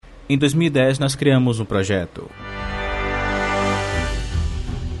Em 2010, nós criamos um projeto.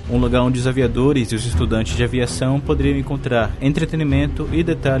 Um lugar onde os aviadores e os estudantes de aviação poderiam encontrar entretenimento e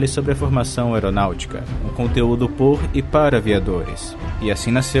detalhes sobre a formação aeronáutica, um conteúdo por e para aviadores. E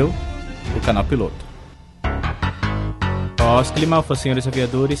assim nasceu o Canal Piloto. Oscar Lima Alfa, senhores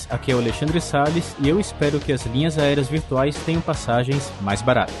aviadores, aqui é o Alexandre Salles e eu espero que as linhas aéreas virtuais tenham passagens mais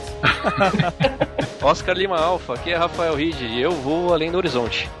baratas. Oscar Lima Alfa, aqui é Rafael Ride e eu vou além do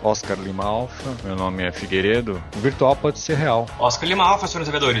horizonte. Oscar Lima Alfa, meu nome é Figueiredo. O virtual pode ser real. Oscar Lima Alfa, senhores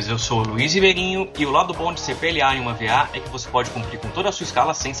aviadores, eu sou o Luiz Ribeirinho e o lado bom de ser PLA em uma VA é que você pode cumprir com toda a sua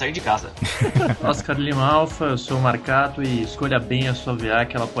escala sem sair de casa. Oscar Lima Alfa, eu sou o Marcato e escolha bem a sua VA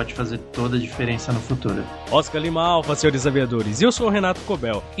que ela pode fazer toda a diferença no futuro. Oscar Lima Alfa, senhores aviadores, eu sou o Renato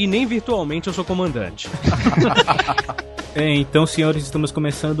Cobel e nem virtualmente eu sou comandante. Então, senhores, estamos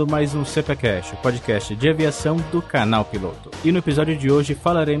começando mais um CPCast, o podcast de aviação do Canal Piloto. E no episódio de hoje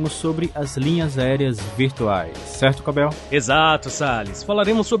falaremos sobre as linhas aéreas virtuais, certo, Cobel? Exato, Salles.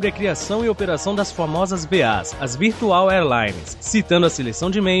 Falaremos sobre a criação e operação das famosas VAs, as Virtual Airlines, citando a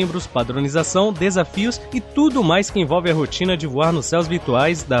seleção de membros, padronização, desafios e tudo mais que envolve a rotina de voar nos céus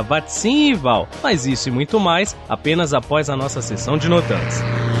virtuais da VATSIM e VAL. Mas isso e muito mais apenas após a nossa sessão de Notans.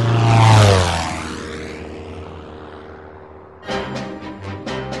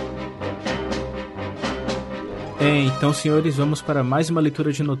 Então, senhores, vamos para mais uma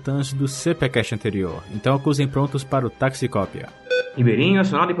leitura de Notans do CPCast anterior. Então, acusem prontos para o Taxicópia. Ribeirinho,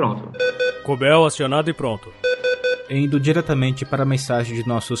 acionado e pronto. Cobel, acionado e pronto. Indo diretamente para a mensagem de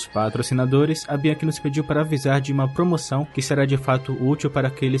nossos patrocinadores, a Bianchi nos pediu para avisar de uma promoção que será de fato útil para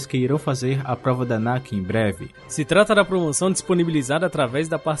aqueles que irão fazer a prova da ANAC em breve. Se trata da promoção disponibilizada através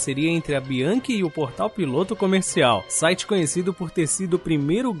da parceria entre a Bianchi e o Portal Piloto Comercial, site conhecido por ter sido o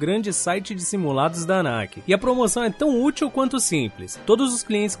primeiro grande site de simulados da ANAC. E a promoção é tão útil quanto simples. Todos os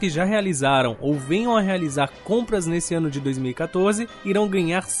clientes que já realizaram ou venham a realizar compras nesse ano de 2014 irão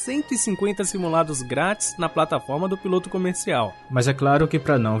ganhar 150 simulados grátis na plataforma do Piloto Comercial. Mas é claro que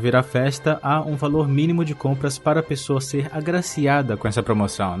para não virar festa, há um valor mínimo de compras para a pessoa ser agraciada com essa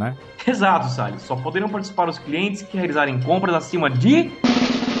promoção, né? Exato, Salles. Só poderão participar os clientes que realizarem compras acima de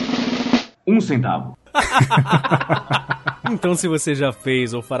 1 centavo. Então, se você já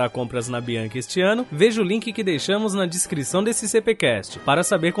fez ou fará compras na Bianchi este ano, veja o link que deixamos na descrição desse CPCast para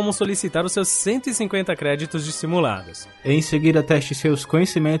saber como solicitar os seus 150 créditos de simulados. Em seguida, teste seus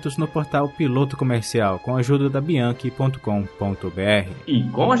conhecimentos no portal Piloto Comercial com a ajuda da Bianchi.com.br. E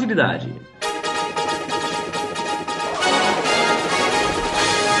com agilidade.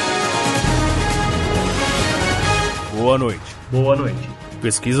 Boa noite. Boa noite.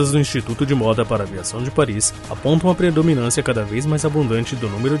 Pesquisas do Instituto de Moda para a Aviação de Paris apontam a predominância cada vez mais abundante do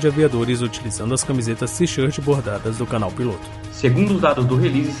número de aviadores utilizando as camisetas t-shirt bordadas do Canal Piloto. Segundo os dados do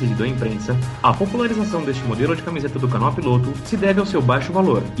release cedido à imprensa, a popularização deste modelo de camiseta do Canal Piloto se deve ao seu baixo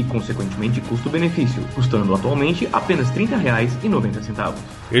valor e, consequentemente, custo-benefício, custando atualmente apenas R$ 30,90.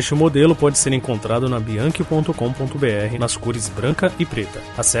 Este modelo pode ser encontrado na bianchi.com.br nas cores branca e preta.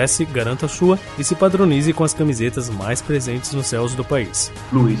 Acesse, garanta a sua e se padronize com as camisetas mais presentes nos céus do país.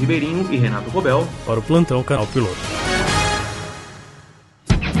 Luiz Ribeirinho e Renato Cobel para o plantão Canal Piloto.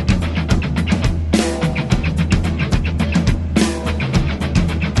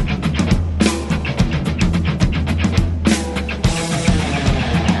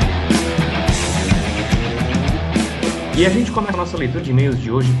 E a gente começa a nossa leitura de e-mails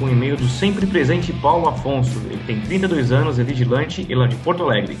de hoje com o e-mail do sempre presente Paulo Afonso. Ele tem 32 anos, é vigilante e lá de Porto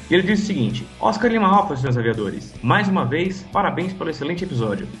Alegre. E ele diz o seguinte: Oscar Lima Alfa, senhores aviadores, mais uma vez, parabéns pelo excelente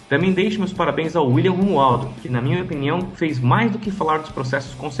episódio. Também deixo meus parabéns ao William Romualdo, que na minha opinião fez mais do que falar dos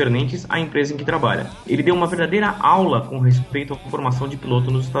processos concernentes à empresa em que trabalha. Ele deu uma verdadeira aula com respeito à formação de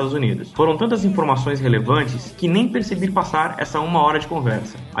piloto nos Estados Unidos. Foram tantas informações relevantes que nem percebi passar essa 1 hora de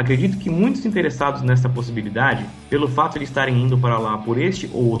conversa. Acredito que muitos interessados nessa possibilidade, pelo fato de estarem indo para lá por este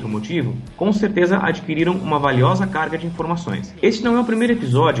ou outro motivo, com certeza adquiriram uma valiosa carga de informações. Este não é o primeiro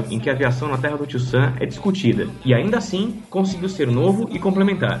episódio em que a aviação na terra do Tio Sam é discutida, e ainda assim conseguiu ser novo e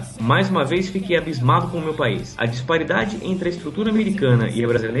complementar. Mais uma vez fiquei abismado com o meu país. A disparidade entre a estrutura americana e a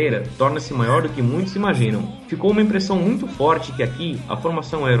brasileira torna-se maior do que muitos imaginam. Ficou uma impressão muito forte que aqui a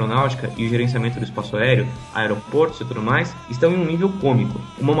formação aeronáutica e o gerenciamento do espaço aéreo, aeroportos e tudo mais estão em um nível cômico.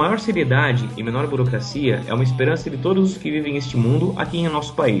 Uma maior seriedade e menor burocracia é uma esperança de todos todos que vivem este mundo aqui em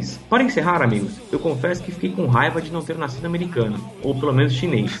nosso país. Para encerrar, amigos, eu confesso que fiquei com raiva de não ter nascido americano, ou pelo menos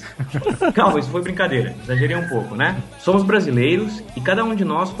chinês. Calma, isso foi brincadeira, exagerei um pouco, né? Somos brasileiros e cada um de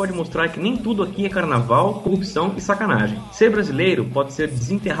nós pode mostrar que nem tudo aqui é carnaval, corrupção e sacanagem. Ser brasileiro pode ser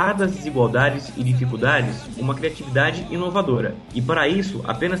desenterrar das desigualdades e dificuldades uma criatividade inovadora. E para isso,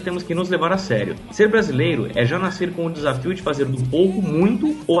 apenas temos que nos levar a sério. Ser brasileiro é já nascer com o desafio de fazer do pouco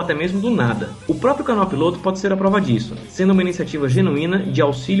muito ou até mesmo do nada. O próprio Canal Piloto pode ser a prova disso, sendo uma iniciativa genuína de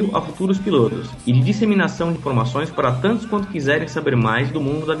auxílio a futuros pilotos e de disseminação de informações para tantos quanto quiserem saber mais do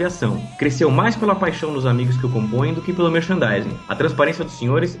mundo da aviação. Cresceu mais pela paixão dos amigos que o compõem do que pelo merchandising. A transparência dos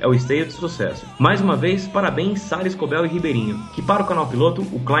senhores é o esteio de sucesso. Mais uma vez, parabéns Salles, Cobel e Ribeirinho. Que para o Canal Piloto,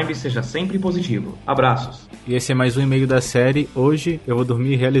 o climb seja sempre positivo. Abraços. E esse é mais um e-mail da série Hoje Eu Vou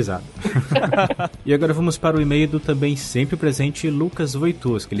Dormir Realizado. E agora vamos para o e-mail do também sempre presente Lucas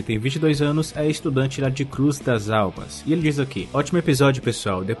Voitus, que ele tem 22 anos, é estudante lá de Cruz das Almas. E ele diz aqui: ótimo episódio,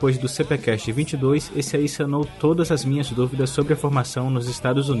 pessoal. Depois do CPCast 22, esse aí sanou todas as minhas dúvidas sobre a formação nos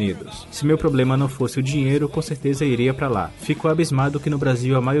Estados Unidos. Se meu problema não fosse o dinheiro, com certeza iria para lá. Fico abismado que no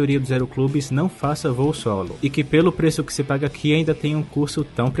Brasil a maioria dos aeroclubes não faça voo solo, e que pelo preço que se paga aqui ainda tem um curso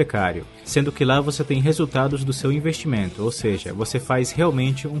tão precário, sendo que lá você tem resultados do seu investimento, ou seja, você faz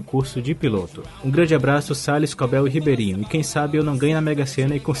realmente um curso de piloto. Um grande abraço, Salles, Cobel e Ribeirinho, e quem sabe eu não ganhe na Mega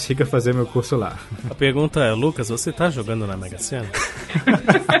Sena e consiga fazer meu curso lá. A pergunta é, Lucas, você tá jogando na Mega Sena?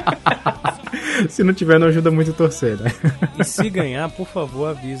 Se não tiver, não ajuda muito a torcer, né? E se ganhar, por favor,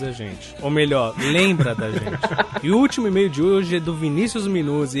 avisa a gente. Ou melhor, lembra da gente. E o último e-mail de hoje é do Vinícius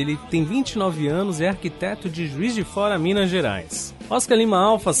Minuzzi. Ele tem 29 anos e é arquiteto de Juiz de Fora, Minas Gerais. Oscar Lima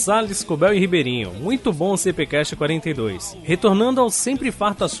Alfa, Salles, Cobel e Ribeirinho. Muito bom o CPCast 42. Retornando ao sempre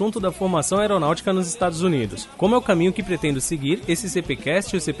farto assunto da formação aeronáutica nos Estados Unidos. Como é o caminho que pretendo seguir, esse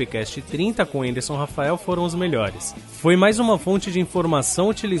CPCast e o CPCast 30 com Anderson Rafael foram os melhores. Foi mais uma fonte de informação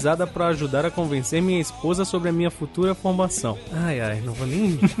utilizada para ajudar a convencer minha esposa sobre a minha futura formação. Ai, não vou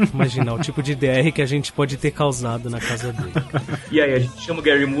nem imaginar o tipo de DR que a gente pode ter causado na casa dele. E aí, a gente chama o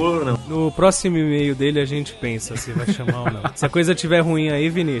Gary Moore ou não? No próximo e-mail dele a gente pensa se vai chamar ou não. Se a coisa estiver ruim aí,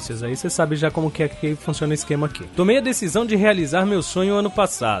 Vinícius, aí você sabe já como que é que funciona o esquema aqui. Tomei a decisão de realizar meu sonho ano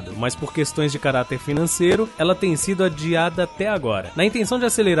passado, mas por questões de caráter financeiro, ela tem sido adiada até agora. Na intenção de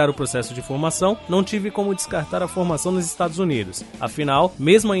acelerar o processo de formação, não tive como descartar a formação nos Estados Unidos. Afinal,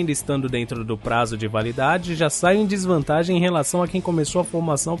 mesmo ainda estando dentro do prazo de validade, já saio em desvantagem em relação a quem começou a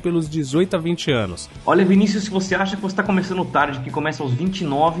formação pelos 18 a 20 anos. Olha, Vinícius, se você acha que você está começando tarde, que começa aos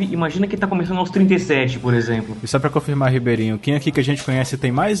 29, imagina que está começando aos 37, por exemplo. E só pra confirmar, Ribeirinho, quem aqui que a gente conhece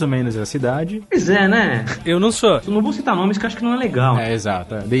tem mais ou menos essa idade? Pois é, né? Eu não sou. Eu não vou citar nomes que eu acho que não é legal. É,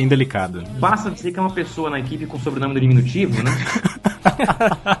 exato, é bem delicado. Basta dizer que é uma pessoa na equipe com sobrenome diminutivo, né?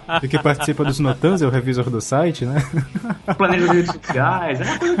 E que participa dos Notans, é o revisor do site, né? Planeja as redes sociais, é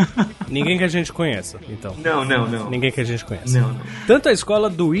uma coisa... Ninguém que a gente conheça, então. Não. Ninguém que a gente conhece. Não. Tanto a escola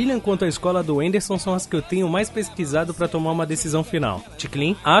do William quanto a escola do Anderson são as que eu tenho mais pesquisado para tomar uma decisão final.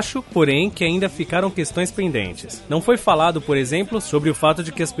 Ticlin, acho, porém, que ainda ficaram questões pendentes. Não foi falado, por exemplo, sobre o fato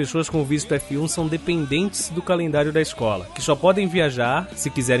de que as pessoas com visto F1 são dependentes do calendário da escola, que só podem viajar, se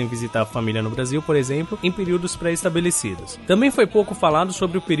quiserem visitar a família no Brasil, por exemplo, em períodos pré-estabelecidos. Também foi pouco falado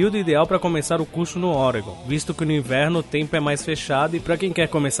sobre o período ideal para começar o curso no Oregon, visto que no inverno o tempo é mais fechado e para quem quer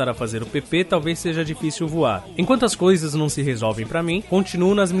começar a fazer o PP talvez seja difícil voar. Enquanto as coisas não se resolvem para mim,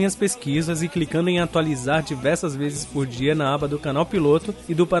 continuo nas minhas pesquisas e clicando em atualizar diversas vezes por dia na aba do Canal Piloto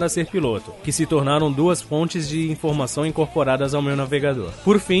e do Para Ser Piloto, que se tornaram duas fontes de informação incorporadas ao meu navegador.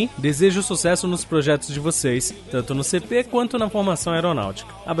 Por fim, desejo sucesso nos projetos de vocês, tanto no CP quanto na formação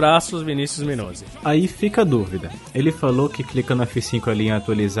aeronáutica. Abraços, Vinícius Minuzzi. Aí fica a dúvida. Ele falou que clica no F5 ali em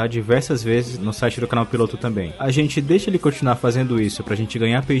atualizar diversas vezes no site do Canal Piloto também. A gente deixa ele continuar fazendo isso pra gente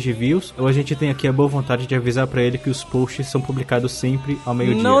ganhar page views, ou a gente tem aqui a boa vontade de avisar pra ele que os posts são publicados sempre ao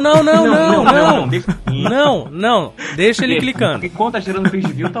meio-dia? Não. Deixa ele clicando. Enquanto tá gerando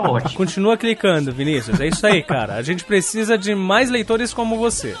page view, tá ótimo. Continua clicando, Vinícius. É isso aí, cara. A gente precisa de mais leitores como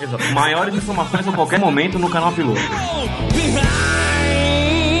você. Exato. Maiores informações a qualquer momento no Canal Piloto.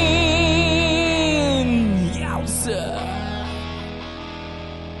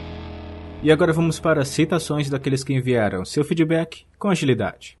 E agora vamos para as citações daqueles que enviaram seu feedback com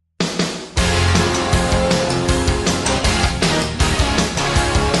agilidade.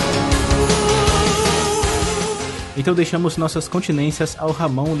 Então deixamos nossas continências ao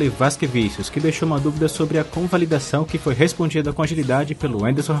Ramon Levasquevicius, que deixou uma dúvida sobre a convalidação que foi respondida com agilidade pelo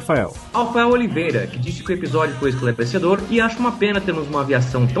Anderson Rafael. Ao Rafael Oliveira, que disse que o episódio foi esclarecedor e acha uma pena termos uma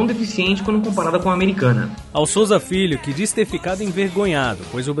aviação tão deficiente quando comparada com a americana. Ao Souza Filho, que diz ter ficado envergonhado,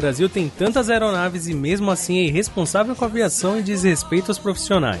 pois o Brasil tem tantas aeronaves e mesmo assim é irresponsável com a aviação e desrespeita os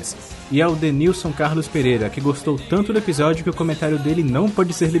profissionais. E ao Denilson Carlos Pereira, que gostou tanto do episódio que o comentário dele não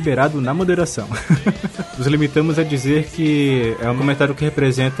pode ser liberado na moderação. Nos limitamos a dizer que é um comentário que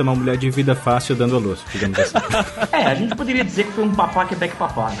representa uma mulher de vida fácil dando a luz, digamos assim. A gente poderia dizer que foi um papá que é back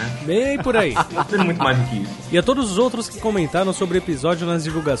papá, né? Bem por aí. Não sendo muito mais do que isso. E a todos os outros que comentaram sobre o episódio nas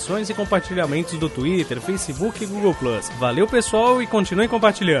divulgações e compartilhamentos do Twitter, Facebook e Google+. Valeu, pessoal, e continuem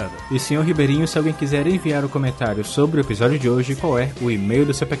compartilhando. E senhor Ribeirinho, se alguém quiser enviar um comentário sobre o episódio de hoje, qual é o e-mail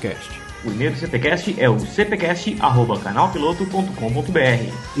do CPCast? O e-mail do CPCast é o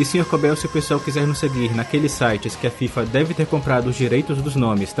cpcast@canalpiloto.com.br. E senhor Cobel, se o pessoal quiser nos seguir naqueles sites que a FIFA deve ter comprado os direitos dos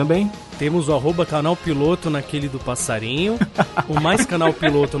nomes também? Temos o @canalpiloto naquele do passarinho, o mais Canal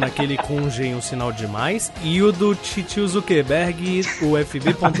Piloto naquele com um G e um sinal de mais, e o do Titio Zuckerberg,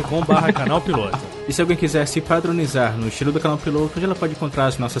 ufb.com/canalpiloto. E se alguém quiser se padronizar no estilo do Canal Piloto, ela pode encontrar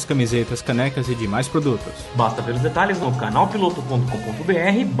as nossas camisetas, canecas e demais produtos. Basta ver os detalhes no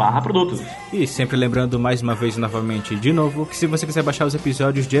canalpiloto.com.br/produtos. E sempre lembrando mais uma vez novamente de novo que se você quiser baixar os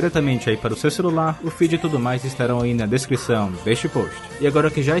episódios diretamente aí para o seu celular, o feed e tudo mais estarão aí na descrição deste post. E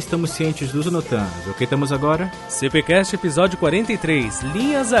agora que já estamos cientes dos anotanos, o que temos agora? CPCast episódio 43,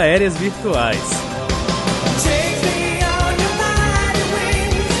 Linhas Aéreas Virtuais.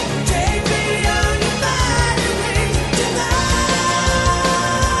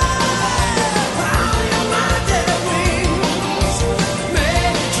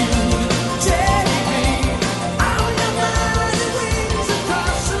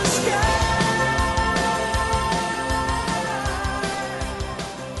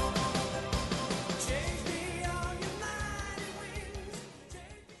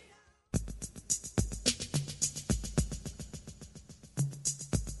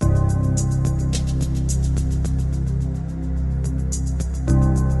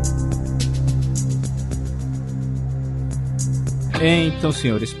 Então,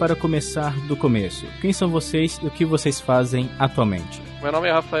 senhores, para começar do começo, quem são vocês e o que vocês fazem atualmente? Meu nome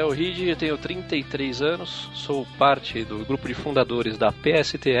é Rafael Ride, eu tenho 33 anos, sou parte do grupo de fundadores da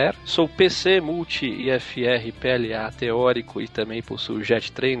PSTR, sou PC, Multi, IFR, PLA teórico e também possuo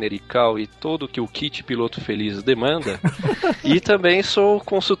Jet Trainer, ICAO e todo o que o kit piloto feliz demanda. E também sou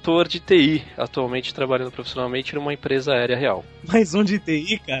consultor de TI, atualmente trabalhando profissionalmente numa empresa aérea real. Mais um de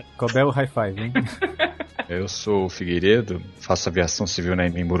TI, cara? Cobel High Five, hein? Eu sou o Figueiredo, faço aviação civil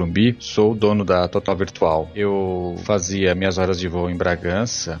em Morumbi, sou o dono da Total Virtual. Eu fazia minhas horas de voo em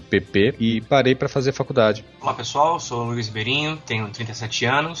Bragança, PP, e parei para fazer faculdade. Olá pessoal, sou o Luiz Ribeirinho, tenho 37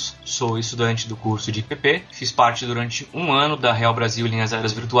 anos, sou estudante do curso de PP, fiz parte durante um ano da Real Brasil Linhas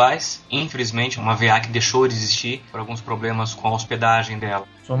Aéreas Virtuais. Infelizmente, uma VA que deixou de existir por alguns problemas com a hospedagem dela.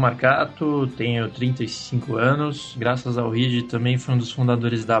 Sou Marcato, tenho 35 anos, graças ao RID também fui um dos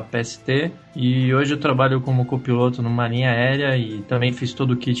fundadores da PST e hoje eu trabalho como copiloto numa linha aérea e também fiz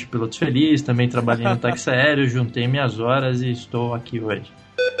todo o kit Pilotos Feliz, também trabalhei no táxi aéreo, juntei minhas horas e estou aqui hoje.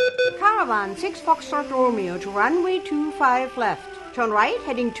 Caravan 6 Foxtrot Romeo to runway 25 left. Turn right,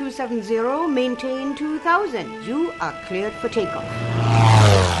 heading 270, maintain 2000. You are cleared for takeoff.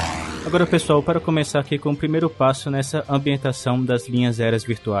 Agora, pessoal, para começar aqui com o primeiro passo nessa ambientação das linhas aéreas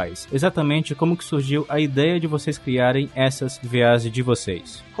virtuais. Exatamente como que surgiu a ideia de vocês criarem essas VAs de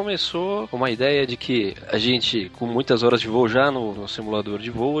vocês? Começou com uma ideia de que a gente, com muitas horas de voo já no simulador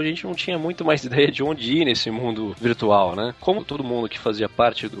de voo, a gente não tinha muito mais ideia de onde ir nesse mundo virtual, né? Como todo mundo que fazia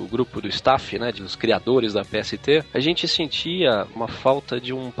parte do grupo do staff, né, dos criadores da PST, a gente sentia uma falta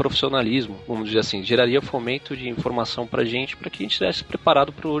de um profissionalismo, vamos dizer assim, geraria fomento de informação pra gente, para que a gente estivesse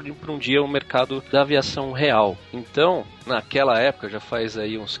preparado para um dia um mercado da aviação real. Então, naquela época, já faz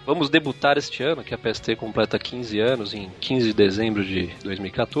aí vamos debutar este ano, que a PST completa 15 anos, em 15 de dezembro de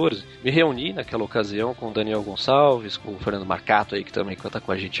 2014. Me reuni naquela ocasião com o Daniel Gonçalves, com o Fernando Marcato aí, que também está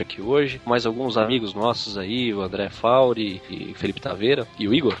com a gente aqui hoje, mais alguns amigos nossos aí, o André Fauri e Felipe Taveira e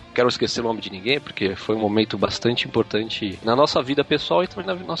o Igor. Quero esquecer o nome de ninguém, porque foi um momento bastante importante na nossa vida pessoal e também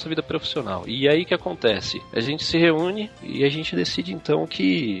na nossa vida profissional. E aí o que acontece? A gente se reúne e a gente decide então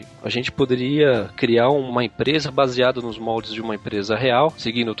que a gente poderia criar uma empresa baseada nos moldes de uma empresa real,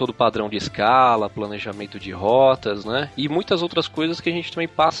 seguindo todo o padrão de escala, planejamento de rotas, né? E muitas outras coisas que a gente também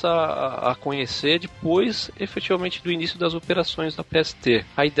passa a conhecer depois, efetivamente, do início das operações da PST.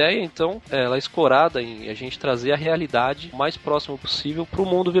 A ideia, então, ela é escorada em a gente trazer a realidade o mais próximo possível para o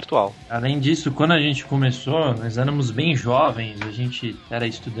mundo virtual. Além disso, quando a gente começou, nós éramos bem jovens, a gente era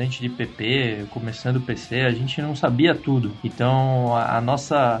estudante de PP, começando o PC, a gente não sabia tudo. Então, a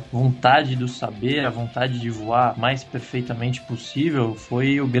nossa vontade do saber, a vontade de voar mais perfeitamente possível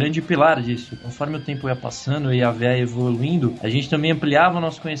foi o grande pilar disso. Conforme o tempo ia passando e a VA evoluindo, a gente também ampliava o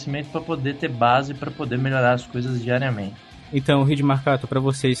nosso conhecimento para poder ter base, para poder melhorar as coisas diariamente. Então, Reed Marcato, para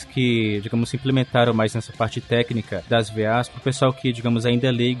vocês que, digamos, se implementaram mais nessa parte técnica das VAs, para o pessoal que, digamos, ainda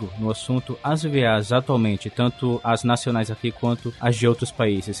é leigo no assunto, as VAs atualmente, tanto as nacionais aqui quanto as de outros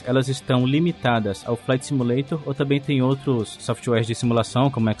países, elas estão limitadas ao Flight Simulator ou também tem outros softwares de simulação,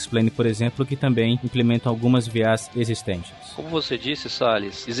 como o X-Plane, por exemplo, que também implementam algumas VAs existentes? Como você disse,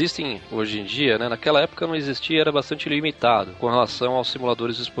 Salles, existem hoje em dia, né? Naquela época não existia, era bastante limitado com relação aos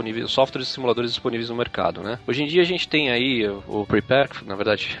simuladores disponíveis, os softwares de simuladores disponíveis no mercado, né? Hoje em dia a gente tem aí o Prepare, na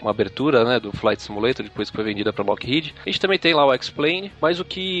verdade, uma abertura, né, do Flight Simulator, depois que foi vendida para Lockheed. A gente também tem lá o X-Plane, mas o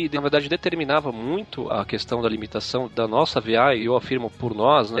que, na verdade, determinava muito a questão da limitação da nossa VA, e eu afirmo por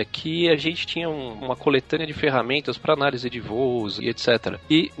nós, né, é que a gente tinha uma coletânea de ferramentas para análise de voos e etc.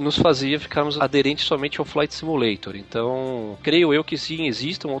 E nos fazia ficarmos aderentes somente ao Flight Simulator. Então, creio eu que sim,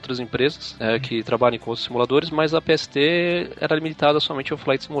 existam outras empresas que trabalhem com outros simuladores, mas a PST era limitada somente ao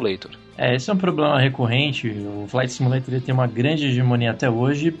Flight Simulator. Esse é um problema recorrente. O Flight Simulator tem uma grande hegemonia até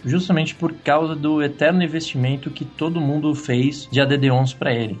hoje, justamente por causa do eterno investimento que todo mundo fez de ADD-11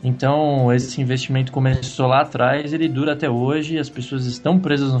 para ele. Então, esse investimento começou lá atrás, ele dura até hoje, as pessoas estão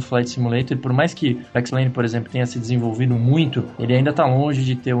presas no Flight Simulator, e por mais que o X-Plane, por exemplo, tenha se desenvolvido muito, ele ainda está longe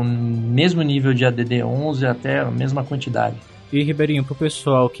de ter o mesmo nível de ADD-11, até a mesma quantidade. E, Ribeirinho, pro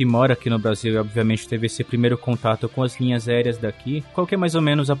pessoal que mora aqui no Brasil e obviamente teve esse primeiro contato com as linhas aéreas daqui, qual que é mais ou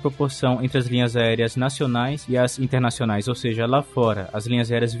menos a proporção entre as linhas aéreas nacionais e as internacionais? Ou seja, lá fora, as linhas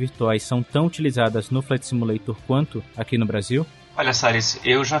aéreas virtuais são tão utilizadas no Flight Simulator quanto aqui no Brasil? Olha, Salles,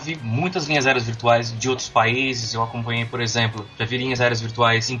 eu já vi muitas linhas aéreas virtuais de outros países. Eu acompanhei, por exemplo, já vi linhas aéreas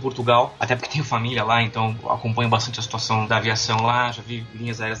virtuais em Portugal, até porque tenho família lá, então acompanho bastante a situação da aviação lá. Já vi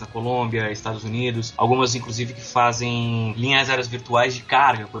linhas aéreas na Colômbia, Estados Unidos, algumas inclusive que fazem linhas aéreas virtuais de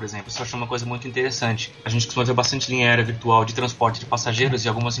carga, por exemplo. Isso eu acho uma coisa muito interessante. A gente costuma ver bastante linha aérea virtual de transporte de passageiros e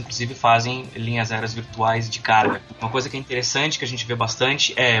algumas inclusive fazem linhas aéreas virtuais de carga. Uma coisa que é interessante, que a gente vê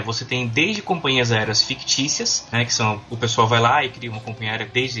bastante, é você tem desde companhias aéreas fictícias, né, que são, o pessoal vai lá e cria uma companhia aérea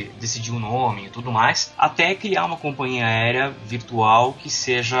desde decidir o nome e tudo mais, até criar uma companhia aérea virtual que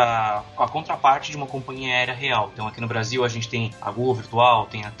seja a contraparte de uma companhia aérea real. Então aqui no Brasil a gente tem a Gol virtual,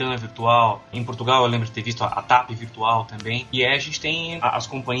 tem a TAM virtual, em Portugal eu lembro de ter visto a TAP virtual também, e aí a gente tem as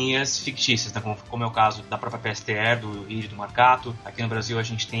companhias fictícias, né, como é o caso da própria PSTR, do Reed, do Marcato. Aqui no Brasil a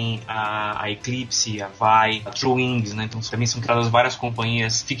gente tem a Eclipse, a Vai, a True Wings, né, então também são criadas várias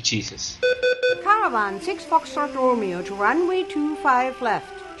companhias fictícias. Caravan 6 Foxtrot Romeo to runway 25 left.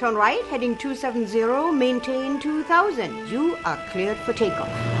 Turn right, heading 270, maintain 2000. You are cleared for takeoff.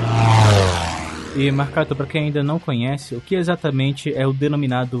 E, Marcato, para quem ainda não conhece, o que exatamente é o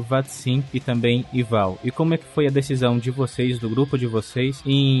denominado VATSIM e também IVAL? E como é que foi a decisão de vocês, do grupo de vocês,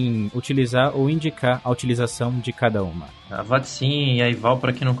 em utilizar ou indicar a utilização de cada uma? A VATSIM e a IVAL,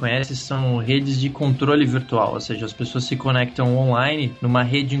 para quem não conhece, são redes de controle virtual, ou seja, as pessoas se conectam online numa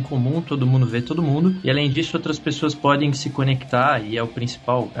rede em comum, todo mundo vê todo mundo, e além disso outras pessoas podem se conectar, e é o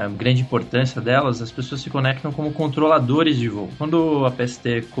principal, a grande importância delas, as pessoas se conectam como controladores de voo. Quando a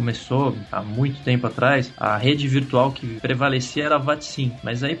PST começou, há muito tempo atrás, a rede virtual que prevalecia era a VATSIM,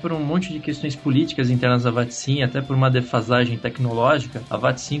 mas aí por um monte de questões políticas internas da VATSIM, até por uma defasagem tecnológica, a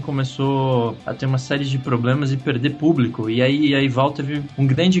VATSIM começou a ter uma série de problemas e perder público, e aí a IVAL teve um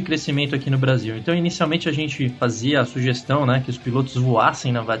grande crescimento aqui no Brasil. Então inicialmente a gente fazia a sugestão, né, que os pilotos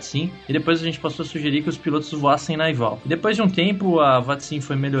voassem na VATSIM, e depois a gente passou a sugerir que os pilotos voassem na IVAL. E depois de um tempo a VATSIM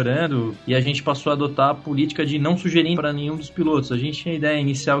foi melhorando e a gente passou a adotar a política de não sugerir para nenhum dos pilotos. A gente tinha a ideia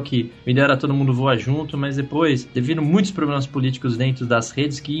inicial que a ideia era todo mundo voar junto, mas depois, devido a muitos problemas políticos dentro das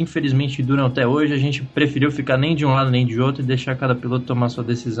redes que infelizmente duram até hoje, a gente preferiu ficar nem de um lado nem de outro e deixar cada piloto tomar sua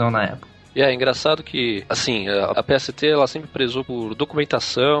decisão na época. E é engraçado que, assim, a PST ela sempre prezou por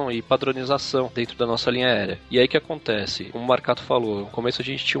documentação e padronização dentro da nossa linha aérea. E aí o que acontece? Como o Marcato falou, no começo a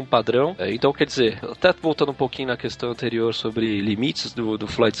gente tinha um padrão, então quer dizer, até voltando um pouquinho na questão anterior sobre limites do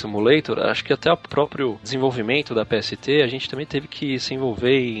Flight Simulator, acho que até o próprio desenvolvimento da PST, a gente também teve que se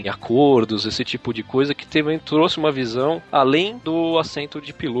envolver em acordos, esse tipo de coisa, que também trouxe uma visão além do assento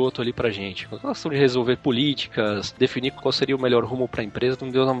de piloto ali pra gente. A questão de resolver políticas, definir qual seria o melhor rumo pra empresa,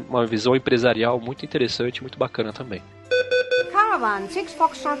 nos deu uma visão empresarial muito interessante, muito bacana também. Caravan 6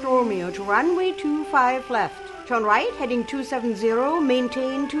 Foxtrot Romeo to runway 25 left. Turn right, heading 270,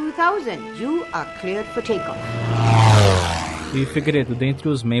 maintain 2000. You are cleared for takeoff. E Figueiredo, dentre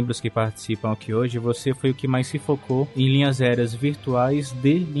os membros que participam aqui hoje, você foi o que mais se focou em linhas aéreas virtuais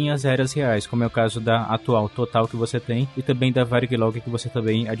de linhas aéreas reais, como é o caso da atual Total que você tem e também da Varig-Log que você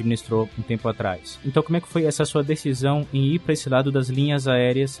também administrou um tempo atrás. Então como é que foi essa sua decisão em ir para esse lado das linhas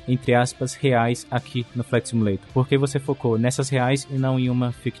aéreas, entre aspas, reais aqui no Flight Simulator? Por que você focou nessas reais e não em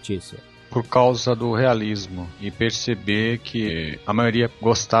uma fictícia? Por causa do realismo e perceber que a maioria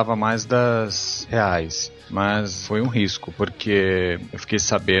gostava mais das reais. Mas foi um risco, porque eu fiquei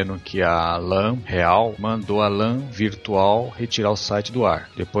sabendo que a LAN real mandou a LAN virtual retirar o site do ar.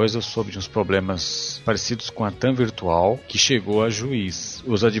 Depois eu soube de uns problemas parecidos com a TAM virtual, que chegou a juiz.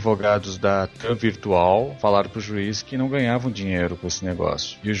 Os advogados da TAM virtual falaram pro juiz que não ganhavam dinheiro com esse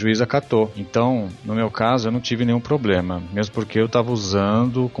negócio. E o juiz acatou. Então, no meu caso, eu não tive nenhum problema. Mesmo porque eu estava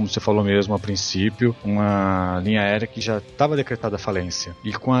usando, como você falou mesmo a princípio, uma linha aérea que já estava decretada a falência.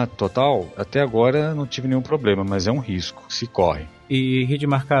 E com a Total, até agora não tive nenhum problema, mas é um risco, se corre. E, Rede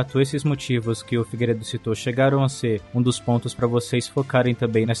Marcato, esses motivos que o Figueiredo citou chegaram a ser um dos pontos para vocês focarem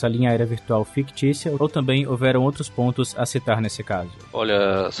também nessa linha aérea virtual fictícia, ou também houveram outros pontos a citar nesse caso?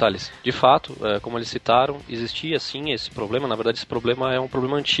 Olha, Salles, de fato, como eles citaram, existia sim esse problema. Na verdade, esse problema é um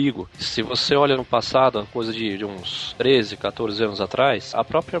problema antigo. Se você olha no passado, coisa de uns 13, 14 anos atrás, a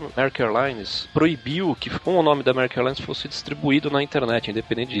própria American Airlines proibiu que o nome da American Airlines fosse distribuído na internet,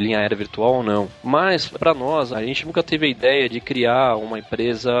 independente de linha aérea virtual ou não. Mas, para nós, a gente nunca teve a ideia de criar uma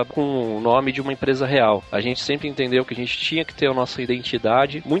empresa com o nome de uma empresa real. A gente sempre entendeu que a gente tinha que ter a nossa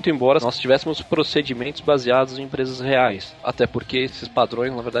identidade, muito embora nós tivéssemos procedimentos baseados em empresas reais. Até porque esses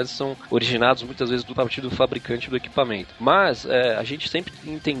padrões, na verdade, são originados muitas vezes do partido do fabricante do equipamento. Mas a gente sempre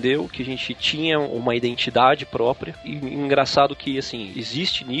entendeu que a gente tinha uma identidade própria e engraçado que, assim,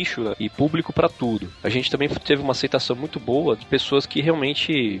 existe nicho e público para tudo. A gente também teve uma aceitação muito boa de pessoas que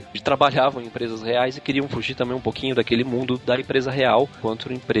realmente trabalhavam em empresas reais e queriam fugir também um pouquinho daquele mundo da empresa real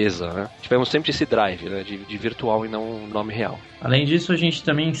quanto empresa, né? Tivemos sempre esse drive, né, de virtual e não nome real. Além disso, a gente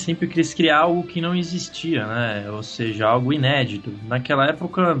também sempre quis criar algo que não existia, né? Ou seja, algo inédito. Naquela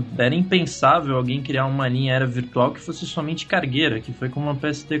época era impensável alguém criar uma linha aérea virtual que fosse somente cargueira, que foi como a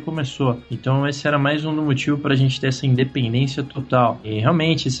PST começou. Então esse era mais um motivo para a gente ter essa independência total. E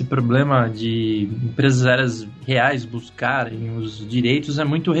realmente esse problema de empresas aéreas reais buscarem os direitos é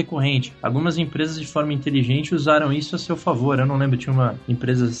muito recorrente. Algumas empresas de forma inteligente usaram isso a seu favor. Eu não lembro, tinha uma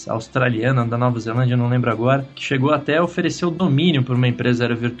empresa australiana da Nova Zelândia, eu não lembro agora, que chegou até a oferecer o domínio por uma empresa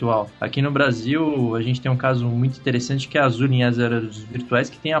aérea virtual. Aqui no Brasil, a gente tem um caso muito interessante que é a Azul Linhas Aéreas Virtuais,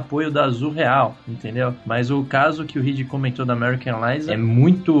 que tem apoio da Azul Real, entendeu? Mas o caso que o Reed comentou da American Airlines é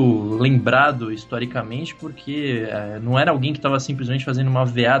muito lembrado historicamente, porque não era alguém que estava simplesmente fazendo uma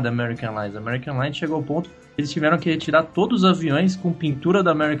VA da American Airlines. A American Airlines chegou ao ponto eles tiveram que retirar todos os aviões com pintura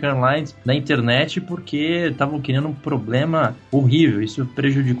da American Airlines da internet porque estavam criando um problema horrível. Isso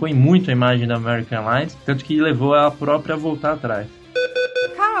prejudicou em muito a imagem da American Airlines, tanto que levou a própria a voltar atrás.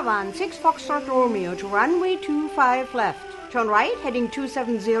 Caravan 6 Foxtrot Romeo to runway 25 left. Turn right, heading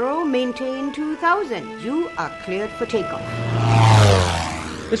 270, maintain 2000. You are cleared for takeoff.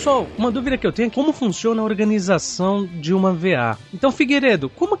 Pessoal, uma dúvida que eu tenho é como funciona a organização de uma VA. Então, Figueiredo,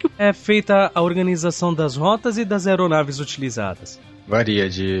 como que é feita a organização das rotas e das aeronaves utilizadas? Varia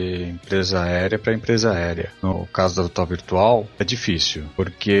de empresa aérea para empresa aérea. No caso da Total Virtual, é difícil,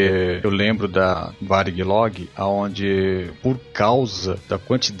 porque eu lembro da Varig-Log, onde, por causa da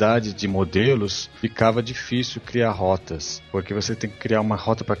quantidade de modelos, ficava difícil criar rotas, porque você tem que criar uma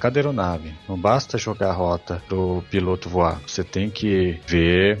rota para cada aeronave. Não basta jogar a rota para o piloto voar. Você tem que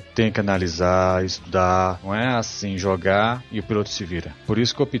ver, tem que analisar, estudar. Não é assim, jogar e o piloto se vira. Por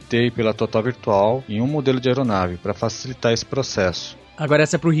isso que eu optei pela Total Virtual em um modelo de aeronave, para facilitar esse processo. Agora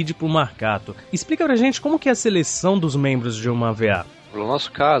essa é pro Reed e pro Marcato. Explica pra gente como que é a seleção dos membros de uma VA. No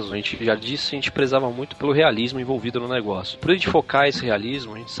nosso caso, a gente já disse, a gente prezava muito pelo realismo envolvido no negócio. Por a gente focar esse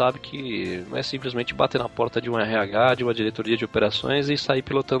realismo, a gente sabe que não é simplesmente bater na porta de um RH, de uma diretoria de operações e sair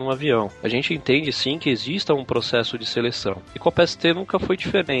pilotando um avião. A gente entende sim que exista um processo de seleção. E com a PST nunca foi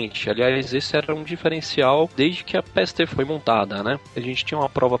diferente. Aliás, esse era um diferencial desde que a PST foi montada, né? A gente tinha uma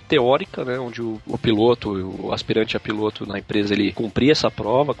prova teórica, né, onde o piloto, o aspirante a piloto na empresa, ele cumpria essa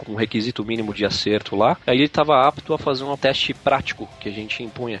prova com um requisito mínimo de acerto lá. Aí ele estava apto a fazer um teste prático que a gente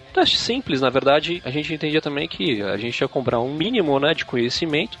impunha. Teste simples, na verdade, a gente entendia também que a gente ia comprar um mínimo, né, de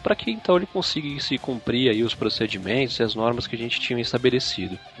conhecimento para que então ele conseguisse cumprir aí os procedimentos e as normas que a gente tinha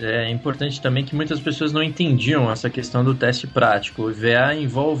estabelecido. É importante também que muitas pessoas não entendiam essa questão do teste prático. O EVA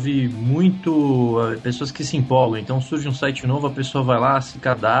envolve muito pessoas que se empolgam. Então surge um site novo, a pessoa vai lá, se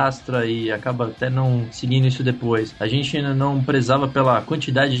cadastra e acaba até não seguindo isso depois. A gente ainda não prezava pela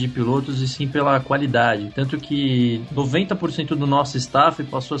quantidade de pilotos e sim pela qualidade. Tanto que 90% do nosso staff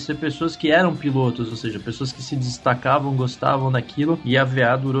passou a ser pessoas que eram pilotos, ou seja, pessoas que se destacavam, gostavam daquilo, e a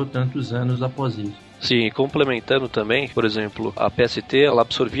VA durou tantos anos após isso. Sim, complementando também, por exemplo, a PST, ela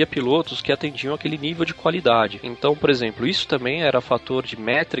absorvia pilotos que atendiam aquele nível de qualidade. Então, por exemplo, isso também era fator de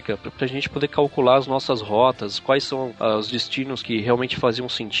métrica para a gente poder calcular as nossas rotas, quais são os destinos que realmente faziam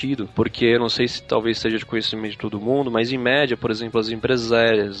sentido, porque eu não sei se talvez seja de conhecimento de todo mundo, mas em média, por exemplo, as empresas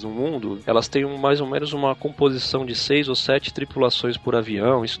aéreas no mundo, elas têm mais ou menos uma composição de 6 ou 7 tripulações por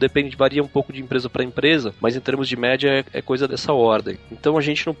avião. Isso varia um pouco de empresa para empresa, mas em termos de média é coisa dessa ordem. Então a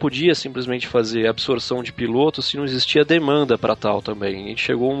gente não podia simplesmente fazer absorção de pilotos se não existia demanda para tal também. A gente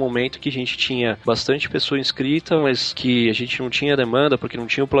chegou a um momento que a gente tinha bastante pessoa inscrita, mas que a gente não tinha demanda porque não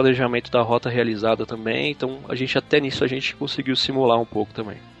tinha o planejamento da rota realizada também, então até nisso a gente conseguiu simular um pouco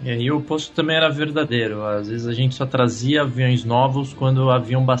também. E o oposto também era verdadeiro. Às vezes a gente só trazia aviões novos quando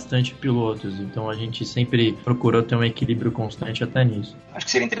haviam bastante pilotos, então a gente sempre procurou ter um equilíbrio constante até nisso. Acho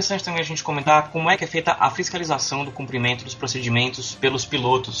que seria interessante também a gente comentar como é que é feita a fiscalização do cumprimento dos procedimentos pelos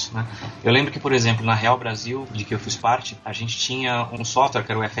pilotos, né? Eu lembro que, por exemplo, na Real Brasil, de que eu fiz parte, a gente tinha um software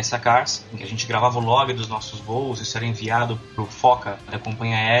que era o FSA Cars, em que a gente gravava o log dos nossos voos, isso era enviado para o FOCA da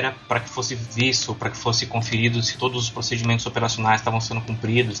companhia aérea para que fosse visto, para que fosse conferido se todos os procedimentos operacionais estavam sendo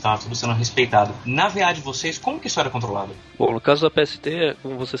cumpridos, estava tudo sendo respeitado. Na VA de vocês, como que isso era controlado? Bom, no caso da PST,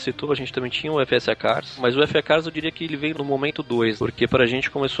 como você citou, a gente também tinha o FSA Cars, mas o FSA Cars eu diria que ele veio no momento 2, porque para a gente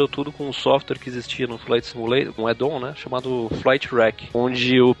começou tudo com um software que existia no Flight Simulator, um add-on, né, chamado Flight Rack,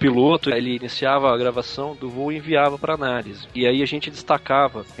 onde o piloto, ele iniciava a gravação do voo e enviava para análise. E aí a gente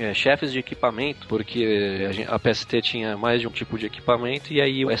destacava chefes de equipamento, porque a PST tinha mais de um tipo de equipamento, e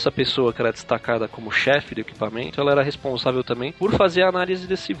aí essa pessoa que era destacada como chefe do equipamento, ela era responsável também por fazer a análise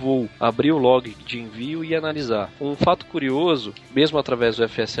desse voo, abrir o log de envio e analisar. Um fato curioso, mesmo através do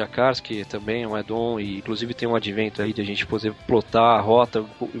FSA Cars, que também é um add-on e inclusive tem um advento aí de a gente poder plotar a rota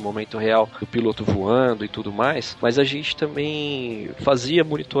em momento real do piloto voando e tudo mais, mas a gente também fazia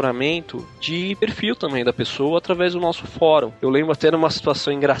monitoramento de perfil também da pessoa através do nosso fórum. Eu lembro até numa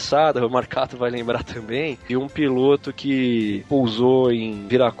situação engraçada, o Marcato vai lembrar também, de um piloto que pousou em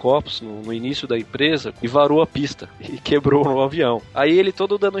Viracopos no início da empresa e varou a pista e quebrou no avião. Aí ele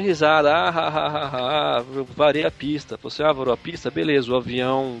todo dando risada, varei a pista. Você varou a pista? Beleza, o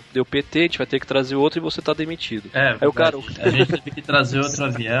avião deu PT, a gente vai ter que trazer outro e você tá demitido. Aí o cara... A gente teve que trazer outro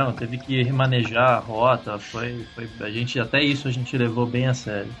avião, teve que remanejar a rota, até isso a gente levou bem a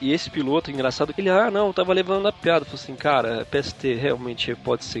sério. E esse piloto, engraçado, que ele, eu tava levando a piada, falei assim, cara, PST realmente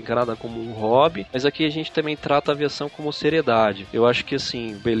pode ser encarada como um hobby, mas aqui a gente também trata a aviação como seriedade. Eu acho que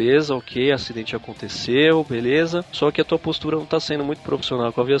assim, beleza, ok, acidente aconteceu, beleza, só que a tua postura não tá sendo muito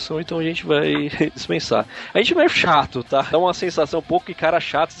profissional com a aviação, então a gente vai dispensar. A gente não é chato, tá? Dá uma sensação um pouco que cara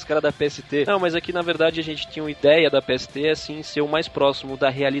chato, esses caras da PST. Não, mas aqui na verdade a gente tinha uma ideia da PST, assim, ser o mais próximo da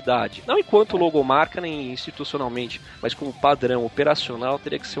realidade. Não enquanto logomarca, nem institucionalmente, mas como padrão operacional,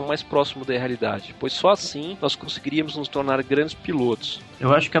 teria que ser o mais próximo da realidade, pois só assim nós conseguiríamos nos tornar grandes pilotos.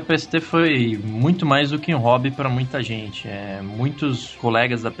 Eu acho que a PST foi muito mais do que um hobby para muita gente. Muitos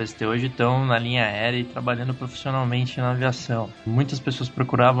colegas da PST hoje estão na linha aérea e trabalhando profissionalmente na aviação. Muitas pessoas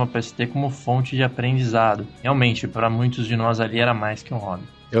procuravam a PST como fonte de aprendizado. Realmente, para muitos de nós ali era mais que um hobby.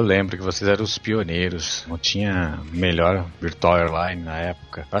 Eu lembro que vocês eram os pioneiros. Não tinha melhor Virtual Airline na época.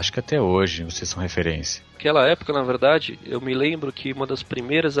 época. Acho que até hoje vocês são referência. Naquela época, na verdade, eu me lembro que uma das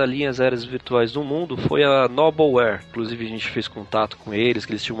primeiras linhas aéreas virtuais do mundo foi a Nobleware. Inclusive, a gente fez contato com eles,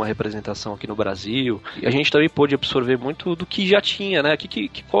 que eles tinham uma representação aqui no Brasil. E a gente também pôde absorver muito do que já tinha, né?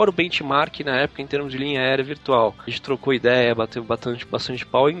 Qual era o benchmark na época em termos de linha aérea virtual? A gente trocou ideia, bateu bastante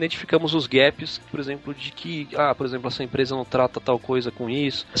pau e identificamos os gaps, por exemplo, de que, por exemplo, essa empresa não trata tal coisa com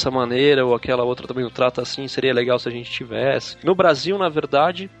isso, dessa maneira, ou aquela outra também não trata assim, seria legal se a gente tivesse. No Brasil, na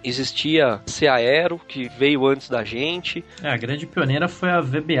verdade, existia CAero, que veio antes da gente. A grande pioneira foi a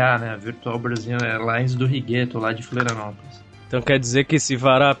VBA, né? A Virtual Brazilian Airlines do Rigueto, lá de Florianópolis. Então quer dizer que se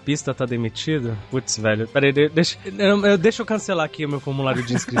varar a pista tá demitido? Putz, velho. Peraí, deixa eu cancelar aqui o meu formulário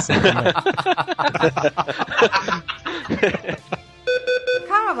de inscrição.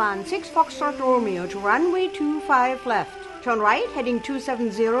 Caravan 6 Foxtrot Romeo to runway 25 left. Turn right, heading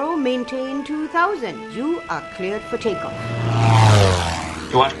 270, maintain 2000. You are cleared for takeoff.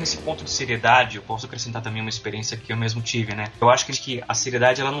 Eu acho que nesse ponto de seriedade, eu posso acrescentar também uma experiência que eu mesmo tive, né? Eu acho que a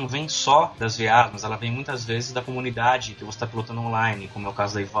seriedade, ela não vem só das VAs, mas ela vem muitas vezes da comunidade que você está pilotando online, como é o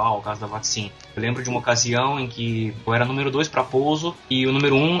caso da Ival, o caso da Vaccine. Eu lembro de uma ocasião em que eu era número 2 para pouso e o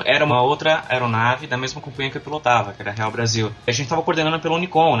número 1 era uma outra aeronave da mesma companhia que eu pilotava, que era a Real Brasil. E a gente estava coordenando pelo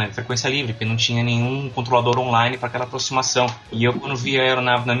Unicom, né? Frequência livre, porque não tinha nenhum controlador online para aquela aproximação. E eu, quando vi a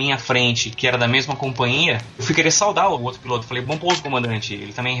aeronave na minha frente, que era da mesma companhia, eu fui querer saudar o outro piloto. Falei, bom pouso, comandante.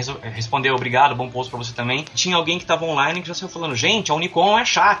 Ele também respondeu, obrigado, bom pouso pra você também. Tinha alguém que tava online que já saiu falando, gente, a Unicom não é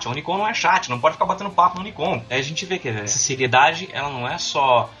chat, não pode ficar batendo papo no Unicom. Aí a gente vê que essa seriedade, ela não é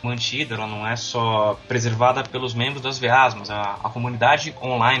só mantida, ela não é só preservada pelos membros das VAs, mas a comunidade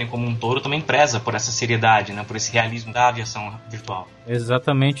online como um todo também preza por essa seriedade, né, por esse realismo da aviação virtual.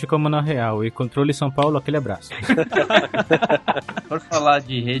 Exatamente como na real. E Controle São Paulo, aquele abraço. Por falar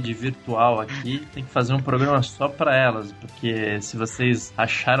de rede virtual aqui, tem que fazer um programa só pra elas, porque se vocês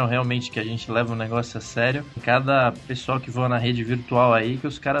acharam realmente que a gente leva o negócio a sério, cada pessoal que voa na rede virtual aí, que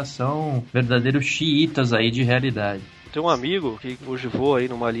os caras são verdadeiros xiitas aí de realidade. Tem um amigo que hoje voa aí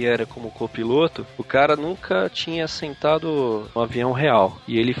numa linha aérea como copiloto, o cara nunca tinha sentado no avião real,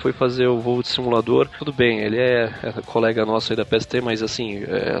 e ele foi fazer o voo de simulador. Tudo bem, ele é colega nosso aí da PST, mas assim,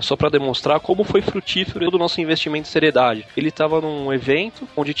 só pra demonstrar como foi frutífero todo o nosso investimento em seriedade. Ele tava num evento,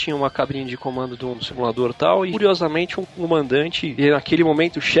 onde tinha uma cabine de comando de um simulador tal, e curiosamente um comandante, e naquele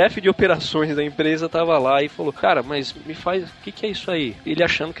momento o chefe de operações da empresa tava lá e falou, cara, mas me faz, o que é isso aí? Ele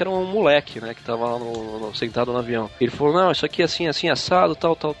achando que era um moleque, né, que tava lá sentado no avião. Ele falou, não, isso aqui é assim, assado,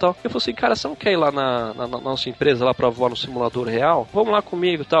 tal. Eu falei assim, cara, você não quer ir lá na nossa empresa lá pra voar no simulador real? Vamos lá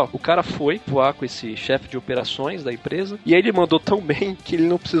comigo e tal. O cara foi voar com esse chefe de operações da empresa, e aí ele mandou tão bem que ele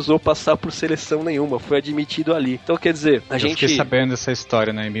não precisou passar por seleção nenhuma, foi admitido ali. Então, quer dizer, Eu fiquei sabendo dessa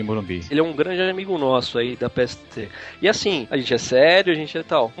história, né, em Bimburumbi. Ele é um grande amigo nosso aí da PST. E assim, a gente é sério, a gente é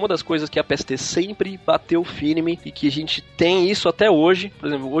tal. Uma das coisas que a PST sempre bateu firme e que a gente tem isso até hoje, por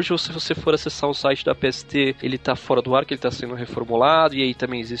exemplo, hoje se você for acessar o site da PST, ele tá fora do ar, que ele tá sendo reformulado, e aí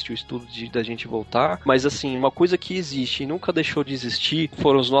também existe o estudo da gente voltar. Mas assim, uma coisa que existe e nunca deixou de existir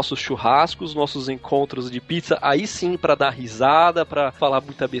foram os nossos churrascos, nossos encontros de pizza, aí sim pra dar risada, pra falar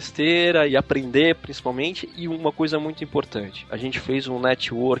muita besteira e aprender principalmente. E uma coisa muito importante, a gente fez um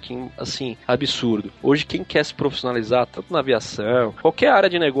networking assim, absurdo. Hoje quem quer se profissionalizar, tanto na aviação, qualquer área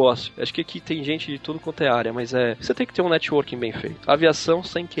de negócio, acho que aqui tem gente de tudo quanto é área, mas você tem que ter um networking bem feito. Aviação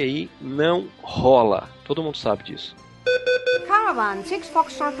sem QI não rola, todo mundo sabe disso. Caravan 6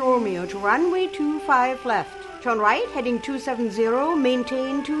 Foxtrot Romeo to runway 25 left. Turn right, heading 270,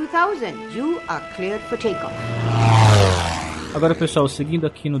 maintain 2000. You are cleared for takeoff. Agora, pessoal, seguindo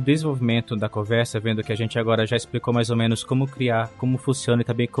aqui no desenvolvimento da conversa, vendo que a gente agora já explicou mais ou menos como criar, como funciona e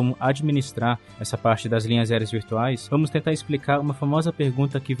também como administrar essa parte das linhas aéreas virtuais, vamos tentar explicar uma famosa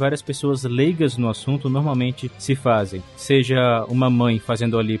pergunta que várias pessoas leigas no assunto normalmente se fazem. Seja uma mãe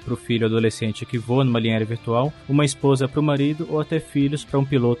fazendo ali para o filho adolescente que voa numa linha aérea virtual, uma esposa para o marido ou até filhos para um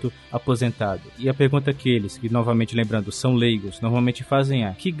piloto aposentado. E a pergunta que eles, que novamente lembrando, são leigos, normalmente fazem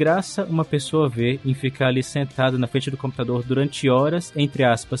é: que graça uma pessoa vê em ficar ali sentado na frente do computador durante horas, entre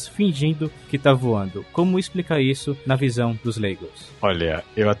aspas, fingindo que tá voando? Como explicar isso na visão dos leigos? Olha,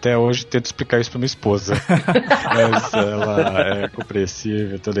 eu até hoje tento explicar isso pra minha esposa. Mas ela é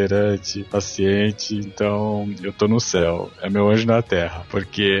compreensível, tolerante, paciente, então eu tô no céu. É meu anjo na terra.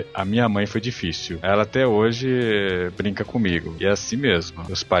 Porque a minha mãe foi difícil. Ela até hoje brinca comigo. E é assim mesmo.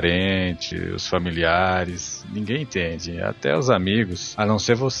 Os parentes, os familiares, ninguém entende. Até os amigos, a não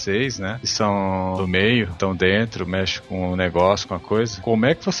ser vocês, né? Que são do meio, estão dentro, mexem com o negócio negócio, com a coisa, como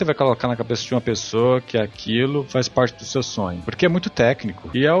é que você vai colocar na cabeça de uma pessoa que aquilo faz parte do seu sonho? Porque é muito técnico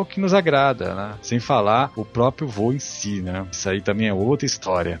e é o que nos agrada, né? Sem falar o próprio voo em si, né? Isso aí também é outra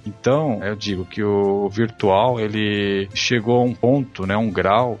história. Então, eu digo que o virtual, ele chegou a um ponto, né? Um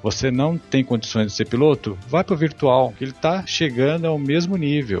grau. Você não tem condições de ser piloto? Vai pro virtual, que ele tá chegando ao mesmo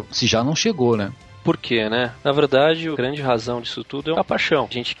nível. Se já não chegou, né? Por quê, né? Na verdade, a grande razão disso tudo é a paixão.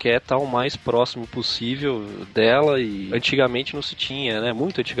 A gente quer estar o mais próximo possível dela e antigamente não se tinha, né?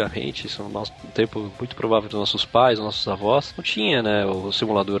 Muito antigamente, isso no nosso tempo muito provável dos nossos pais, dos nossos avós, não tinha, né? O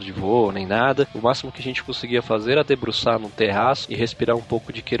simulador de voo, nem nada. O máximo que a gente conseguia fazer era debruçar num terraço e respirar um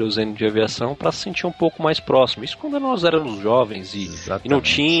pouco de querosene de aviação para se sentir um pouco mais próximo. Isso quando nós éramos jovens e não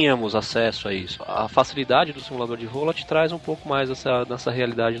tínhamos acesso a isso. A facilidade do simulador de voo, ela te traz um pouco mais dessa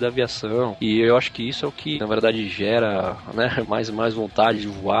realidade da aviação. E eu acho que isso é o que, na verdade, gera, né, mais vontade de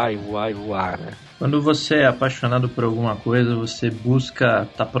voar e voar e voar, né? Quando você é apaixonado por alguma coisa, você busca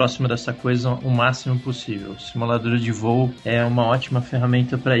estar próximo dessa coisa o máximo possível. O simulador de voo é uma ótima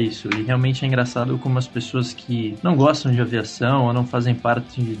ferramenta para isso. E realmente é engraçado como as pessoas que não gostam de aviação ou não fazem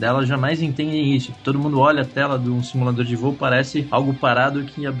parte dela jamais entendem isso. Todo mundo olha a tela de um simulador de voo, parece algo parado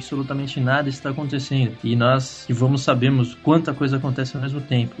que absolutamente nada está acontecendo. E nós que vamos sabemos quanta coisa acontece ao mesmo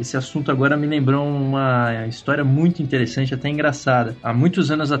tempo. Esse assunto agora me lembrou uma história muito interessante, até engraçada. Há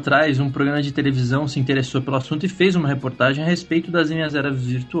muitos anos atrás, um programa de televisão se interessou pelo assunto e fez uma reportagem a respeito das linhas aéreas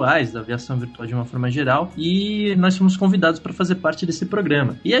virtuais, da aviação virtual de uma forma geral, e nós fomos convidados para fazer parte desse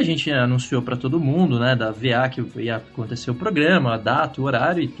programa. E a gente anunciou para todo mundo, né, da VA que ia acontecer o programa, a data, o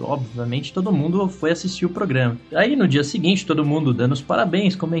horário, e obviamente todo mundo foi assistir o programa. Aí no dia seguinte, todo mundo dando os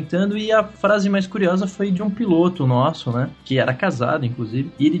parabéns, comentando, e a frase mais curiosa foi de um piloto nosso, né, que era casado, inclusive,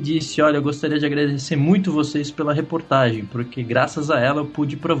 e ele disse: olha, eu gostaria de agradecer muito vocês pela reportagem, porque graças a ela eu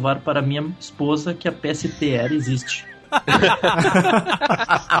pude provar para minha esposa que a PSTR existe.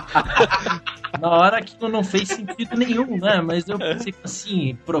 Na hora aquilo não fez sentido nenhum, né? Mas eu pensei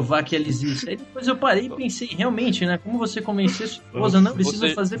assim, provar que ela existe. Aí depois eu parei e pensei, realmente, né? Como você convencer sua esposa, não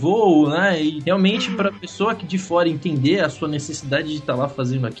precisa fazer voo, né? E realmente pra pessoa que de fora entender a sua necessidade de estar lá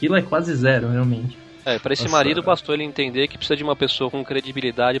fazendo aquilo é quase zero, realmente. Pra esse marido bastou ele entender que precisa de uma pessoa com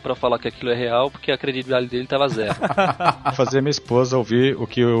credibilidade pra falar que aquilo é real, porque a credibilidade dele tava zero. Fazer minha esposa ouvir o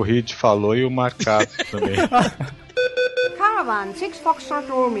que o Reed falou e o marcar também. Caravan 6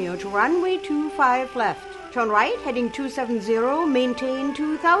 Foxtrot Romeo to runway 25 left. Turn right, heading 270, maintain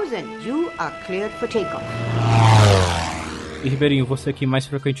 2000. You are cleared for takeoff. E Ribeirinho, você que mais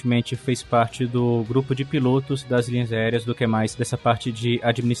frequentemente fez parte do grupo de pilotos das linhas aéreas do que mais dessa parte de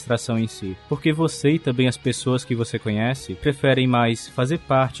administração em si. Porque você e também as pessoas que você conhece preferem mais fazer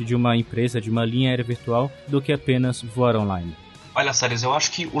parte de uma empresa, de uma linha aérea virtual, do que apenas voar online? Olha, Salles, eu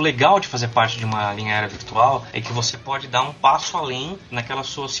acho que o legal de fazer parte de uma linha aérea virtual é que você pode dar um passo além naquela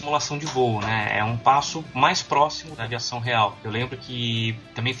sua simulação de voo, né? É um passo mais próximo da aviação real. Eu lembro que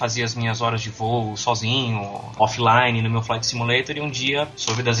também fazia as minhas horas de voo sozinho, offline, no meu Flight Simulator, e um dia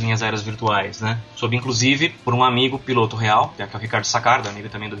soube das linhas aéreas virtuais, né? Soube, inclusive, por um amigo piloto real, que é o Ricardo Sacardo, amigo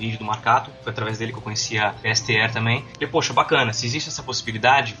também do Rígido do Marcato. Foi através dele que eu conheci a STR também. E, poxa, bacana, se existe essa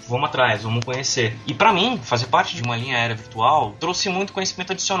possibilidade, vamos atrás, vamos conhecer. E pra mim, fazer parte de uma linha aérea virtual trouxe muito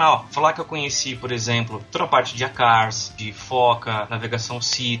conhecimento adicional. Falar que eu conheci, por exemplo, toda a parte de ACARS, de FOCA, navegação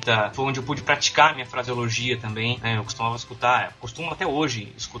CITA, foi onde eu pude praticar minha fraseologia também, né? Eu costumava escutar, costumo até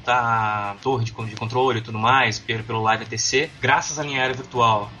hoje escutar a torre de controle e tudo mais pelo Live ATC. Graças à linha aérea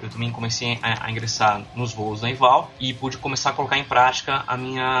virtual, eu também comecei a ingressar nos voos da Enval e pude começar a colocar em prática a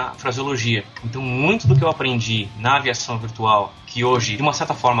minha fraseologia. Então, muito do que eu aprendi na aviação virtual, que hoje, de uma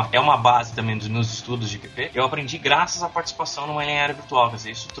certa forma, é uma base também dos meus estudos de PP, eu aprendi graças à participação numa linha aérea virtual. Quer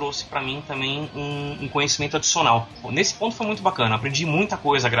dizer, isso trouxe para mim também um conhecimento adicional. Nesse ponto foi muito bacana, aprendi muita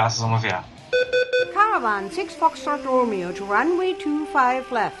coisa graças a uma VA. Caravan 6 Foxtrot Romeo to runway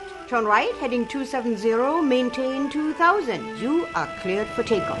 25 left. Turn right, heading 270, maintain 2000. You are cleared for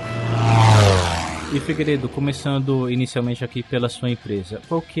takeoff. E Figueiredo, começando inicialmente aqui pela sua empresa,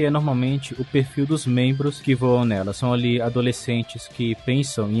 qual que é normalmente o perfil dos membros que voam nela? São ali adolescentes que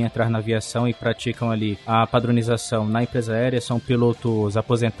pensam em entrar na aviação e praticam ali a padronização na empresa aérea? São pilotos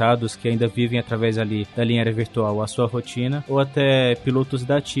aposentados que ainda vivem através ali da linha aérea virtual a sua rotina? Ou até pilotos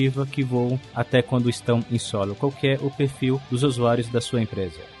da ativa que voam até quando estão em solo? Qual que é o perfil dos usuários da sua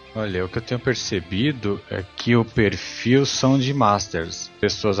empresa? Olha, o que eu tenho percebido é que o perfil são de Masters.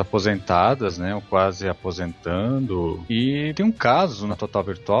 pessoas aposentadas, né, ou quase aposentando. E tem um caso na Total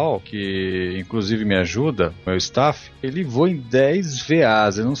Virtual que inclusive me ajuda, meu staff, ele voa em 10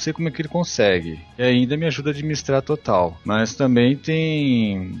 VAs, eu não sei como é que ele consegue. E ainda me ajuda a administrar a Total. Mas também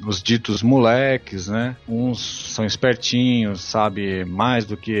tem os ditos moleques, né? Uns são espertinhos, sabe mais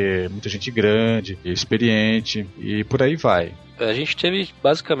do que muita gente grande, experiente, e por aí vai. A gente teve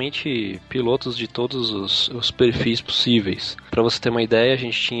basicamente pilotos de todos os perfis possíveis. Pra você ter uma ideia, a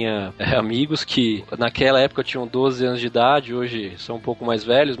gente tinha amigos que naquela época tinham 12 anos de idade, hoje são um pouco mais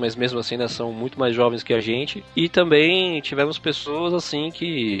velhos, mas mesmo assim ainda são muito mais jovens que a gente. E também tivemos pessoas assim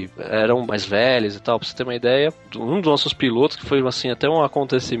que eram mais velhas e tal. Pra você ter uma ideia, um dos nossos pilotos, que foi assim até um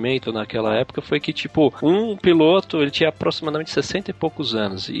acontecimento naquela época, foi que tipo, um piloto, ele tinha aproximadamente 60 e poucos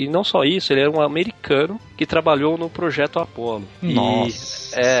anos. E não só isso, ele era um americano que trabalhou no projeto Apollo.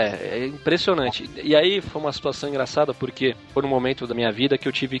 Nossa. É impressionante. E aí foi uma situação engraçada porque foi um momento da minha vida que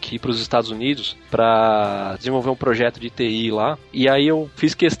eu tive que ir para os Estados Unidos para desenvolver um projeto de TI lá. E aí eu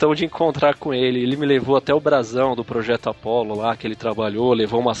fiz questão de encontrar com ele. Ele me levou até o brasão do projeto Apollo lá que ele trabalhou,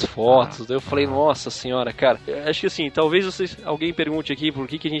 levou umas fotos. Daí eu falei, nossa senhora, cara, acho que assim, talvez alguém pergunte aqui por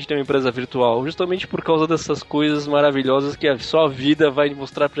que a gente tem uma empresa virtual. Justamente por causa dessas coisas maravilhosas que só a vida vai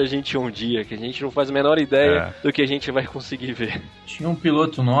mostrar pra gente um dia, que a gente não faz a menor ideia do que a gente vai conseguir ver. Tinha um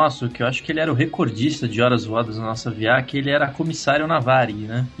piloto nosso, que eu acho que ele era o recordista de horas voadas na nossa VA, que ele era comissário na Varig,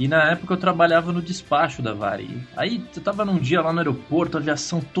 né? E na época eu trabalhava no despacho da Varig. Aí eu tava num dia lá no aeroporto, a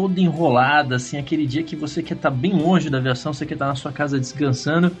aviação toda enrolada, assim, aquele dia que você quer estar bem longe da aviação, você quer estar na sua casa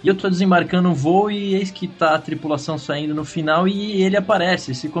descansando, e eu tô desembarcando um voo e eis que tá a tripulação saindo no final e ele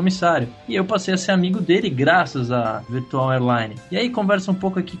aparece, esse comissário. E eu passei a ser amigo dele graças à Virtual Airline. E aí conversa um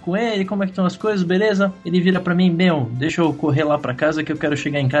pouco aqui com ele, como é que estão as coisas, beleza? Ele vira pra mim, deixa eu correr lá pra casa que eu quero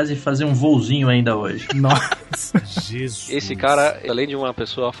chegar em casa e fazer um voozinho ainda hoje. Nossa, Jesus. Esse cara, além de uma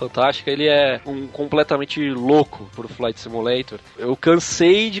pessoa fantástica, ele é um completamente louco por Flight Simulator. Eu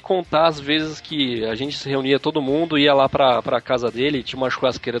cansei de contar as vezes que a gente se reunia, todo mundo ia lá pra casa dele, tinha uma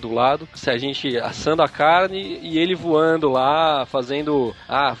churrasqueira do lado, a gente assando a carne e ele voando lá, fazendo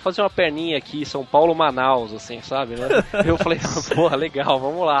fazer uma perninha aqui, São Paulo, Manaus, assim, sabe, né? Eu falei, porra, legal,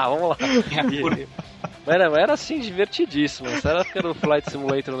 vamos lá. Era assim, divertidíssimo. Essa era o Flight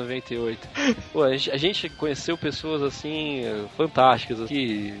Simulator 98. Pô, a gente conheceu pessoas assim, fantásticas,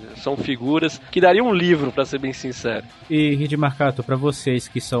 que são figuras que dariam um livro, pra ser bem sincero. E, Reed Marcato, pra vocês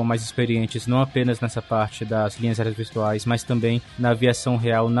que são mais experientes, não apenas nessa parte das linhas aéreas virtuais, mas também na aviação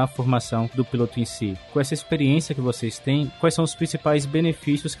real, na formação do piloto em si, com essa experiência que vocês têm, quais são os principais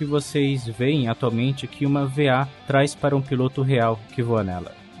benefícios que vocês veem atualmente que uma VA traz para um piloto real que voa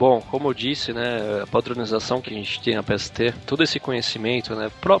nela? Bom, como eu disse, né, a padronização que a gente tem na PST, todo esse conhecimento, né,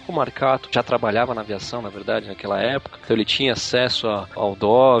 o próprio Marcato já trabalhava na aviação, na verdade, naquela época, então ele tinha acesso ao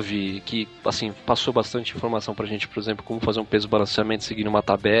DOV, que, assim, passou bastante informação pra gente, por exemplo, como fazer um peso balanceamento seguindo uma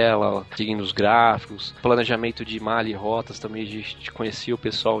tabela, seguindo os gráficos, planejamento de malha e rotas, também a gente conhecia o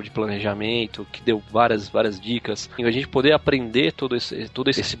pessoal de planejamento, que deu várias dicas, e a gente poder aprender todo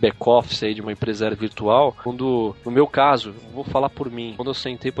esse back-office aí de uma empresa aérea virtual, quando, no meu caso, vou falar por mim, quando eu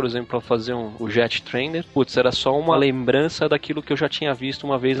sentei, por exemplo, para fazer o Jet Trainer, era só uma lembrança daquilo que eu já tinha visto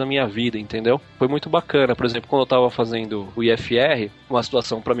uma vez na minha vida, entendeu? Foi muito bacana. Por exemplo, quando eu tava fazendo o IFR, uma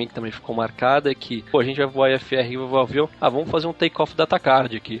situação para mim que também ficou marcada é que, a gente vai voar IFR e vai voar avião, vamos fazer um take-off data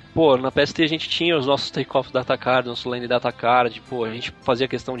card aqui. Na PST a gente tinha os nossos take-off data card, nosso lane data card, a gente fazia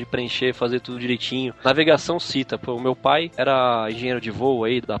questão de preencher, fazer tudo direitinho. Navegação cita, o meu pai era engenheiro de voo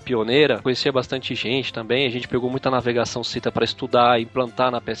aí, da Pioneira, conhecia bastante gente também, a gente pegou muita navegação cita para estudar, implantar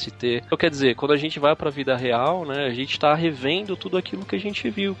na PST. Então, quer dizer, quando a gente vai pra vida real, né, a gente tá revendo tudo aquilo que a gente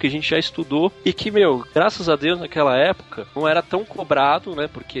viu, que a gente já estudou e que, graças a Deus, naquela época, não era tão cobrado, né,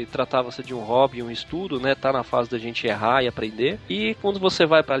 porque tratava-se de um hobby, um estudo, né, tá na fase da gente errar e aprender. E quando você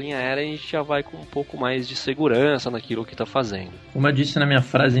vai pra linha aérea, a gente já vai com um pouco mais de segurança naquilo que tá fazendo. Como eu disse na minha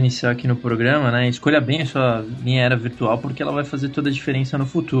frase inicial aqui no programa, né, escolha bem a sua linha aérea virtual, porque ela vai fazer toda a diferença no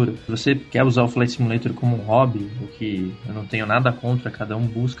futuro. Se você quer usar o Flight Simulator como um hobby, o que eu não tenho nada contra, cada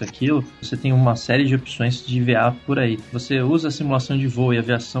um busca aquilo, você tem uma série de opções de VA por aí. Você usa a simulação de voo e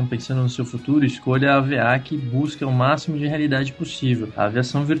aviação pensando no seu futuro, escolha a VA que busca o máximo de realidade possível. A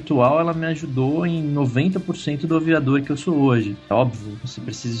aviação virtual, ela me ajudou em 90% do aviador que eu sou hoje. É óbvio, você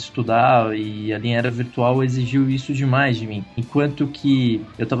precisa estudar e a linha aérea virtual exigiu isso demais de mim. Enquanto que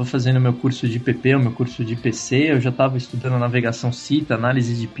eu estava fazendo meu curso de IPP, o meu curso de IPC, eu já estava estudando navegação CITA,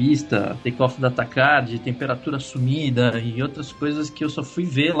 análise de pista, take-off data card, temperatura sumida e outras coisas que eu só fui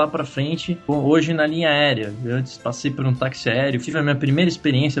ver lá pra frente, hoje na linha aérea. Eu antes passei por um táxi aéreo, tive a minha primeira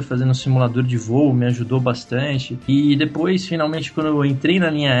experiência fazendo um simulador de voo, me ajudou bastante. E depois, finalmente, quando eu entrei na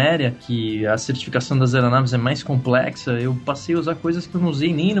linha aérea, que a certificação das aeronaves é mais complexa, eu passei a usar coisas que eu não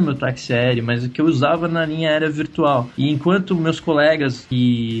usei nem no meu táxi aéreo, mas que eu usava na linha aérea virtual. E enquanto meus colegas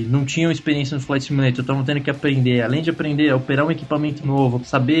que não tinham experiência no Flight Simulator estavam tendo que aprender, além de aprender a operar um equipamento novo,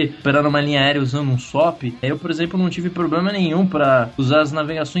 saber operar numa linha aérea usando um SOP, eu, por exemplo, não tive problema nenhum para usar as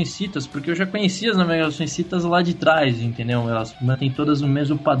navegações CITAS, porque eu já conhecia as navegações CITAS lá de trás, entendeu? Elas mantêm todas o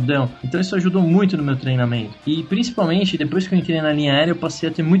mesmo padrão. Então isso ajudou muito no meu treinamento. E principalmente, depois que eu entrei na linha aérea, eu passei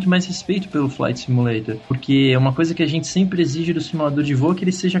a ter muito mais respeito pelo Flight Simulator, porque é uma coisa que a gente sempre exige do simulador de voo, que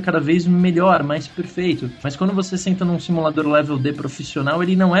ele seja cada vez melhor, mais perfeito. Mas quando você senta num simulador Level D profissional,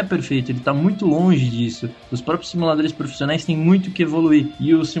 ele não é perfeito, ele está muito longe disso. Os próprios simuladores profissionais têm muito que evoluir.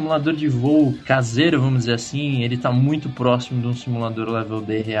 E o simulador de voo caseiro, vamos dizer assim, ele está muito próximo de um simulador Level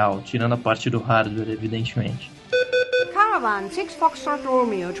D real, tirando a parte do hardware, evidentemente. Caravan 6 Foxtrot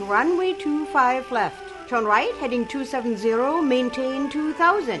Romeo to runway 25 left. Turn right, heading 270, maintain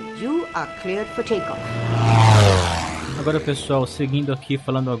 2000. You are cleared for takeoff. Agora, pessoal, seguindo aqui,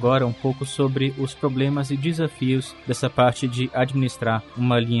 falando agora um pouco sobre os problemas e desafios dessa parte de administrar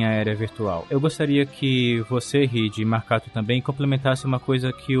uma linha aérea virtual. Eu gostaria que você, Reed, e Marcato também, complementasse uma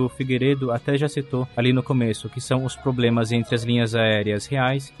coisa que o Figueiredo até já citou ali no começo, que são os problemas entre as linhas aéreas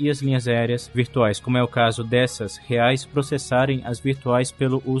reais e as linhas aéreas virtuais, como é o caso dessas reais processarem as virtuais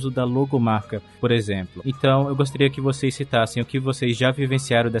pelo uso da logomarca, por exemplo. Então, eu gostaria que vocês citassem o que vocês já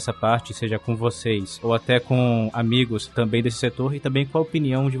vivenciaram dessa parte, seja com vocês ou até com amigos também desse setor, e também qual a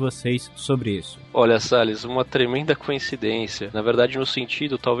opinião de vocês sobre isso. Olha, Salles, uma tremenda coincidência, na verdade no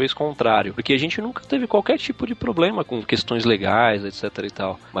sentido talvez contrário, porque a gente nunca teve qualquer tipo de problema com questões legais, etc e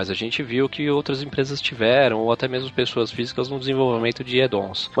tal, mas a gente viu que outras empresas tiveram, ou até mesmo pessoas físicas no desenvolvimento de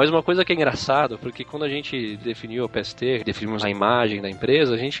add-ons. Mas uma coisa que é engraçada, porque quando a gente definiu a PST, definimos a imagem da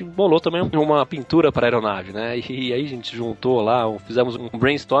empresa, a gente bolou também uma pintura para a aeronave, né, e aí a gente juntou lá, fizemos um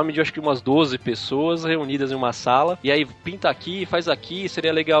brainstorm de acho que umas 12 pessoas reunidas em uma sala, e aí pinta aqui, faz aqui,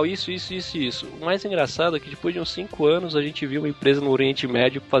 seria legal isso. O mais engraçado é que depois de uns 5 anos a gente viu uma empresa no Oriente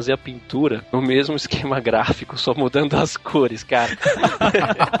Médio fazer a pintura no mesmo esquema gráfico, só mudando as cores, cara.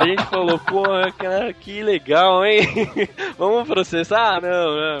 A gente falou, pô, cara, que legal, hein? Vamos processar?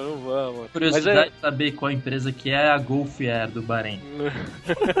 Não vamos. Curiosidade de saber qual empresa que é a Gulf Air do Bahrein.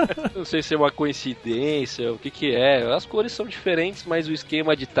 Não sei se é uma coincidência, o que é. As cores são diferentes, mas o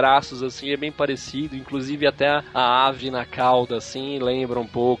esquema de traços, assim, é bem parecido, inclusive até a ave na cauda, assim, lembra um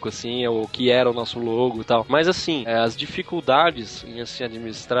pouco, assim, o que era o nosso logo e tal. Mas, assim, as dificuldades em se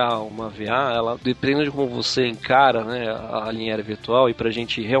administrar uma VA, ela depende de como você encara, né, a linha aérea virtual, e pra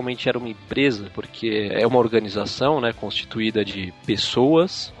gente realmente era uma empresa, porque é uma organização, né, constituída de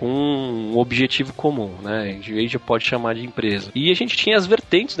pessoas com um objetivo comum, né, a gente já pode chamar de empresa. E a gente tinha as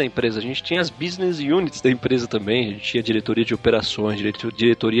vertentes da empresa, a gente tinha as business units da empresa também, a gente tinha diretoria de operações,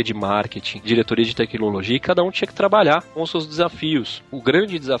 diretoria de marketing, diretoria de tecnologia, e cada um tinha que trabalhar com os seus desafios. O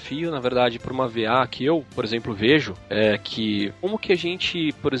grande desafio, na verdade, para uma VA que eu, por exemplo, vejo, é que como que a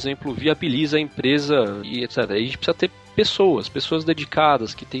gente, por exemplo, viabiliza a empresa e etc. A gente precisa ter pessoas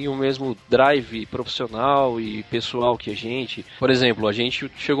dedicadas, que tenham o mesmo drive profissional e pessoal que a gente. Por exemplo, a gente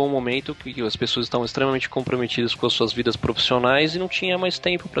chegou um momento que as pessoas estavam extremamente comprometidas com as suas vidas profissionais e não tinha mais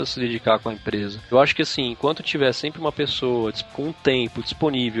tempo para se dedicar com a empresa. Eu acho que assim, enquanto tiver sempre uma pessoa com um tempo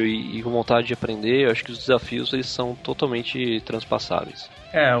disponível e com vontade de aprender, eu acho que os desafios eles são totalmente transpassáveis.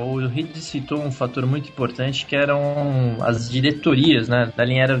 O Reed citou um fator muito importante, que eram as diretorias, né, da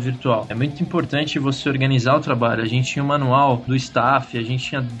linha aérea virtual. É muito importante você organizar o trabalho. A gente tinha um manual do staff, a gente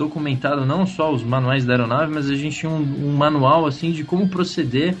tinha documentado não só os manuais da aeronave, mas a gente tinha um manual assim de como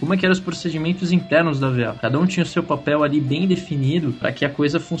proceder, como é que eram os procedimentos internos da VA. Cada um tinha o seu papel ali bem definido para que a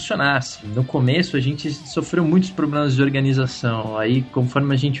coisa funcionasse. No começo a gente sofreu muitos problemas de organização. Aí,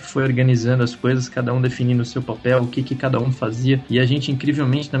 conforme a gente foi organizando as coisas, cada um definindo o seu papel, o que cada um fazia, e a gente incrivelmente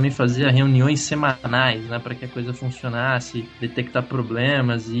também fazia reuniões semanais, né, para que a coisa funcionasse, detectar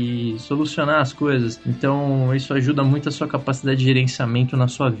problemas e solucionar as coisas. Então isso ajuda muito a sua capacidade de gerenciamento na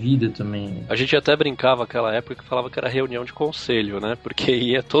sua vida também. A gente até brincava naquela época que falava que era reunião de conselho, né, porque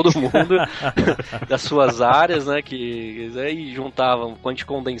ia todo mundo das suas áreas, né, que aí juntavam, quando a gente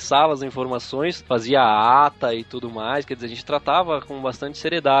condensava as informações, fazia a ata e tudo mais, quer dizer, a gente tratava com bastante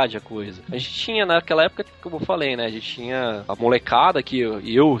seriedade a coisa. A gente tinha naquela época, como eu falei, né, a gente tinha a molecada que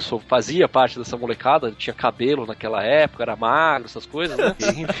eu fazia parte dessa molecada, tinha cabelo naquela época, era magro, essas coisas, né?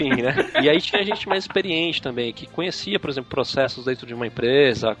 Enfim, né? E aí tinha gente mais experiente também, que conhecia, por exemplo, processos dentro de uma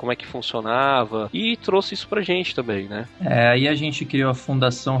empresa, como é que funcionava, e trouxe isso pra gente também, né? Aí a gente criou a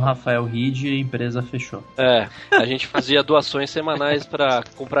Fundação Rafael Ride e a empresa fechou. A gente fazia doações semanais pra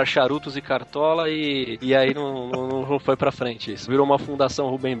comprar charutos e cartola e aí não foi pra frente isso. Virou uma Fundação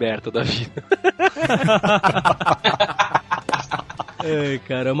Rubem Berta da vida.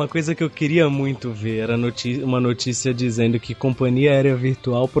 Cara, uma coisa que eu queria muito ver era uma notícia dizendo que companhia aérea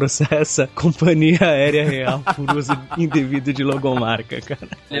virtual processa companhia aérea real por uso indevido de logomarca, cara.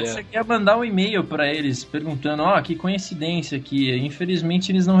 Você quer mandar um e-mail pra eles perguntando, que coincidência que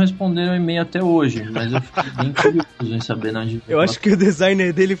infelizmente eles não responderam o e-mail até hoje, mas eu fiquei bem curioso em saber onde veio. Eu acho que o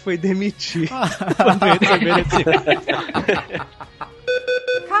designer dele foi demitir quando receber esse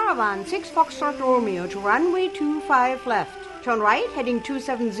Caravan 6 Foxtrot Romeo to runway 25 left. Turn right, heading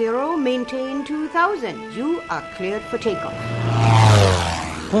 270, maintain 2000. You are cleared for takeoff.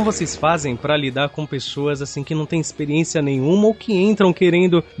 Como vocês fazem pra lidar com pessoas assim que não têm experiência nenhuma ou que entram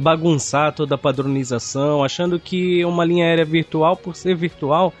querendo bagunçar toda a padronização, achando que uma linha aérea virtual, por ser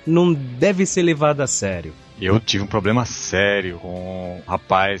virtual, não deve ser levada a sério? Eu tive um problema sério com um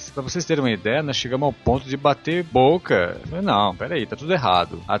rapaz. Pra vocês terem uma ideia, nós chegamos ao ponto de bater boca. Eu falei, não, peraí, tá tudo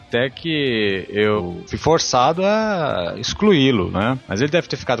errado. Até que eu fui forçado a excluí-lo, né? Mas ele deve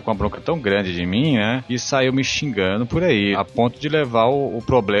ter ficado com uma bronca tão grande de mim, né? E saiu me xingando por aí, a ponto de levar o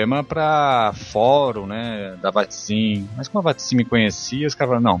problema pra fórum, né? Da Vatsim. Mas como a Vatsim me conhecia, os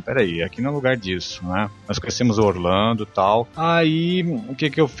caras falaram, não, peraí, aqui não é lugar disso, né? Nós conhecemos Orlando e tal. Aí, o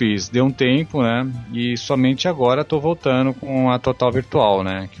que eu fiz? Deu um tempo, né? E somente agora estou voltando com a Total Virtual,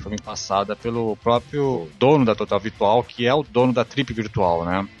 né? Que foi me passada pelo próprio dono da Total Virtual, que é o dono da Trip Virtual,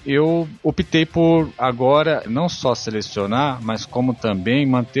 né? Eu optei por agora não só selecionar, mas como também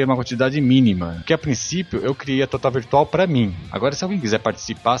manter uma quantidade mínima. Porque a princípio eu criei a Total Virtual para mim. Agora, se alguém quiser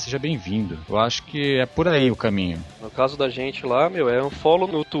participar, seja bem-vindo. Eu acho que é por aí o caminho. No caso da gente lá, é um follow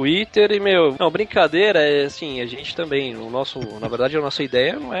no Twitter e, não, brincadeira, é assim, a gente também, na verdade a nossa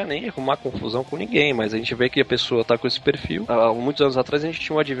ideia não é nem arrumar confusão com ninguém, mas a gente vê que a pessoa tá com esse perfil. Há muitos anos atrás a gente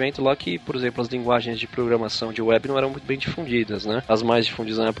tinha um advento lá que, por exemplo, as linguagens de programação de web não eram muito bem difundidas, né? As mais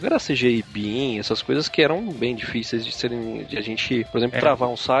difundidas na época era CGI, BIM, essas coisas que eram bem difíceis de a gente, por exemplo, travar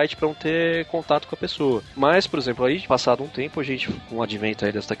um site para não ter contato com a pessoa. Mas, por exemplo, aí, passado um tempo, a gente, com o advento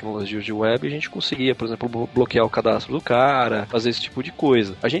aí das tecnologias de web, a gente conseguia, por exemplo, bloquear o cadastro do cara, fazer esse tipo de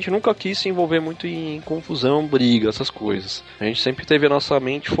coisa. A gente nunca quis se envolver muito em confusão, briga, essas coisas. A gente sempre teve a nossa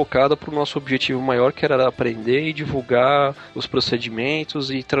mente focada pro nosso objetivo maior, que era aprender e divulgar os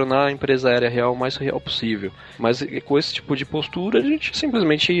procedimentos e tornar a empresa aérea real o mais real possível. Mas com esse tipo de postura, a gente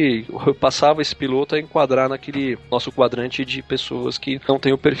simplesmente passava esse piloto a enquadrar naquele nosso quadrante de pessoas que não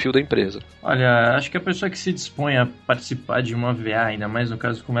tem o perfil da empresa. Olha, acho que a pessoa que se dispõe a participar de uma VA, ainda mais no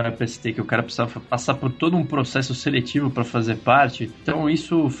caso como era a PST, que o cara precisava passar por todo um processo seletivo para fazer parte, então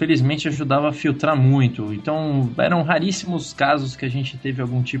isso felizmente ajudava a filtrar muito. Então eram raríssimos casos que a gente teve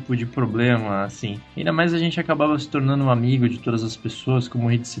algum tipo de problema, assim. Ainda mais a gente acabava se tornando um amigo de todas as pessoas, como o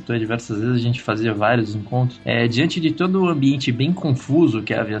Rich citou diversas vezes, a gente fazia vários encontros. Diante de todo o ambiente bem confuso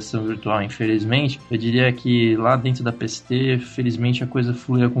que é a aviação virtual, infelizmente, eu diria que lá dentro da PST, felizmente a coisa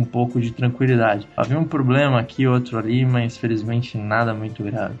fluía com um pouco de tranquilidade. Havia um problema aqui, outro ali, mas felizmente nada muito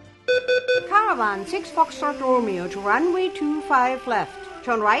grave. Caravan 6 Foxtrot Romeo to runway 25 left.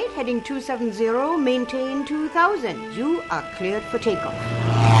 Turn right, heading 270, maintain 2000. You are cleared for takeoff.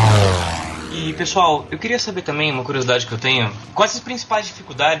 E pessoal, eu queria saber também, uma curiosidade que eu tenho, quais as principais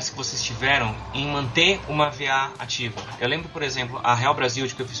dificuldades que vocês tiveram em manter uma VA ativa? Eu lembro, por exemplo, a Real Brasil,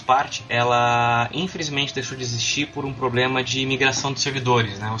 de que eu fiz parte, ela infelizmente deixou de existir por um problema de migração de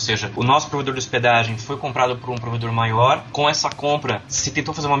servidores, né? Ou seja, o nosso provedor de hospedagem foi comprado por um provedor maior. Com essa compra, se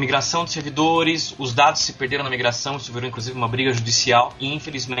tentou fazer uma migração de servidores, os dados se perderam na migração, isso virou inclusive uma briga judicial e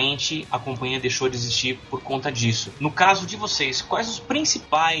infelizmente a companhia deixou de existir por conta disso. No caso de vocês, quais os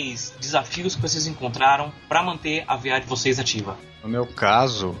principais desafios que vocês encontraram para manter a VA de vocês ativa? No meu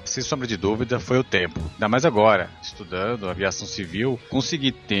caso, sem sombra de dúvida, foi o tempo. Ainda mais agora, estudando aviação civil,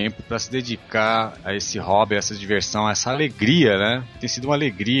 consegui tempo para se dedicar a esse hobby, a essa diversão, a essa alegria, né? Tem sido uma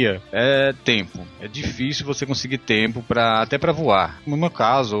alegria. É tempo. É difícil você conseguir tempo até para voar. No meu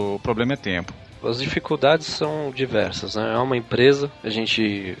caso, o problema é tempo. As dificuldades são diversas, né? É uma empresa, a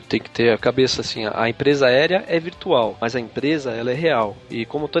gente tem que ter a cabeça assim, a empresa aérea é virtual, mas a empresa, ela é real. E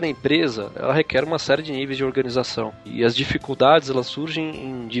como toda empresa, ela requer uma série de níveis de organização. E as dificuldades, elas surgem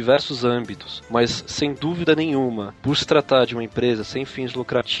em diversos âmbitos, mas sem dúvida nenhuma, por se tratar de uma empresa sem fins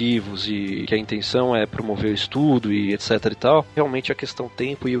lucrativos e que a intenção é promover o estudo e etc e tal, realmente a questão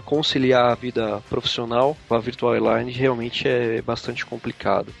tempo e conciliar a vida profissional com a Virtual Airlines realmente é bastante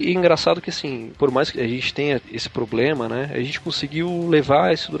complicado. E engraçado que assim, por mais que a gente tenha esse problema, né, a gente conseguiu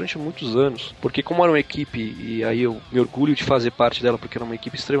levar isso durante muitos anos, porque como era uma equipe, e aí eu me orgulho de fazer parte dela, porque era uma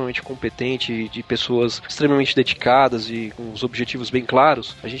equipe extremamente competente, de pessoas extremamente dedicadas e com os objetivos bem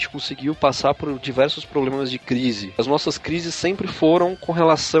claros, a gente conseguiu passar por diversos problemas de crise. As nossas crises sempre foram com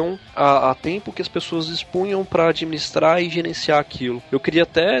relação a tempo que as pessoas dispunham para administrar e gerenciar aquilo. Eu queria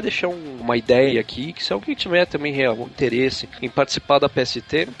até deixar uma ideia aqui, que se alguém tiver também real interesse em participar da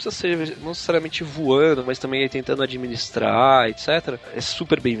PST, não precisa ser não necessariamente voando, mas também tentando administrar, etc. É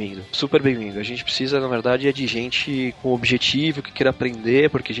super bem-vindo, super bem-vindo. A gente precisa, na verdade, de gente com objetivo, que queira aprender,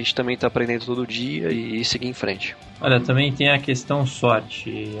 porque a gente também está aprendendo todo dia e seguir em frente. Olha, também tem a questão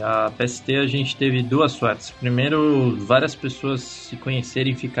sorte. A PST a gente teve duas sortes. Primeiro, várias pessoas se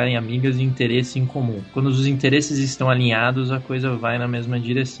conhecerem, ficarem amigas e interesse em comum. Quando os interesses estão alinhados, a coisa vai na mesma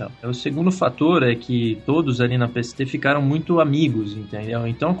direção. O segundo fator é que todos ali na PST ficaram muito amigos, entendeu?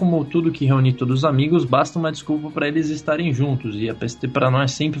 Então, como tudo que reúne todos os amigos, basta uma desculpa para eles estarem juntos. E a PST para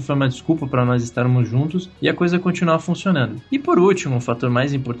nós sempre foi uma desculpa para nós estarmos juntos e a coisa continuar funcionando. E por último, o fator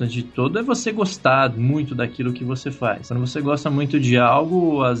mais importante de todo é você gostar muito daquilo que você faz. Quando você gosta muito de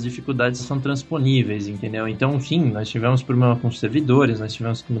algo, as dificuldades são transponíveis, entendeu? Então, sim, nós tivemos problema com os servidores, nós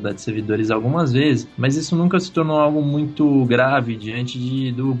tivemos que mudar de servidores algumas vezes, mas isso nunca se tornou algo muito grave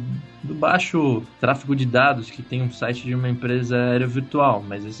diante do baixo tráfego de dados que tem um site de uma empresa aérea virtual,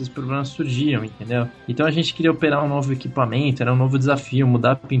 mas esses problemas surgiam, entendeu? Então a gente queria operar um novo equipamento, era um novo desafio,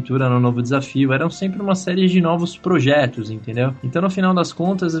 mudar a pintura era um novo desafio, eram sempre uma série de novos projetos, entendeu? Então no final das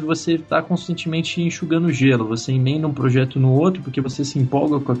contas você está constantemente enxugando gelo, você emenda um projeto no outro porque você se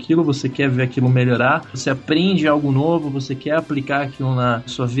empolga com aquilo, você quer ver aquilo melhorar, você aprende algo novo, você quer aplicar aquilo na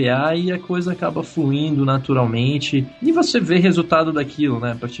sua VA e a coisa acaba fluindo naturalmente e você vê resultado daquilo,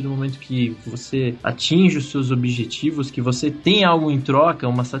 né? A partir do momento que você atinge os seus objetivos, que você tem algo em troca,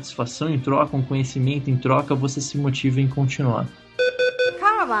 uma satisfação em troca, um conhecimento em troca, você se motiva em continuar.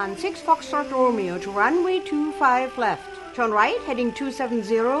 Caravan 6 Foxtrot Romeo to runway 25 left. Turn right, heading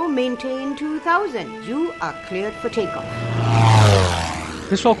 270, maintain 2000. You are cleared for takeoff.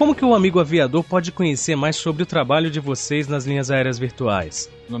 Pessoal, como que o amigo aviador pode conhecer mais sobre o trabalho de vocês nas linhas aéreas virtuais?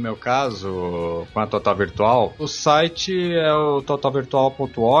 No meu caso, com a Total Virtual, o site é o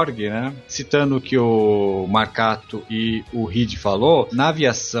totalvirtual.org, né? Citando o que o Marcato e o Reed falou, na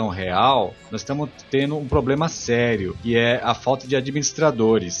aviação real, nós estamos tendo um problema sério, que é a falta de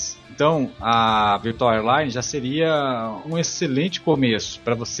administradores. Então, a Virtual Airline já seria um excelente começo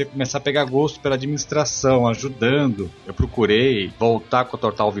para você começar a pegar gosto pela administração, ajudando. Eu procurei voltar com a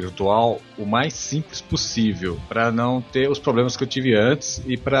Total Virtual o mais simples possível, para não ter os problemas que eu tive antes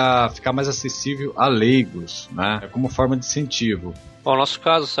e para ficar mais acessível a leigos, né? Como forma de incentivo. Bom, no nosso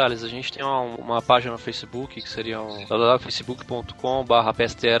caso, Salles, a gente tem uma página no Facebook, que seria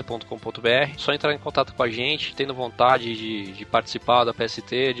www.facebook.com/pstr.com.br. Só entrar em contato com a gente, tendo vontade de participar da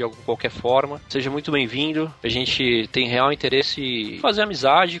PST de qualquer forma. Seja muito bem-vindo. A gente tem real interesse em fazer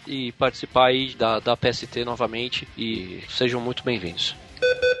amizade e participar aí da PST novamente. E sejam muito bem-vindos.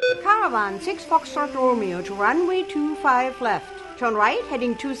 Caravan 6 Foxtrot Romeo to runway 25 left. Turn right,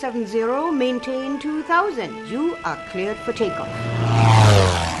 heading 270, maintain 2000. You are cleared for takeoff.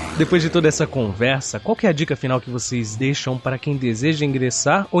 Depois de toda essa conversa, qual que é a dica final que vocês deixam para quem deseja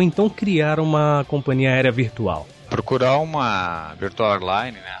ingressar ou então criar uma companhia aérea virtual? Procurar uma Virtual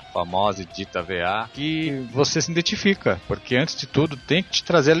Airline, né, a famosa e dita VA, que você se identifica, porque antes de tudo tem que te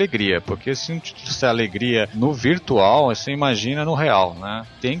trazer alegria, porque se não te trouxer alegria no virtual, você imagina no real, né?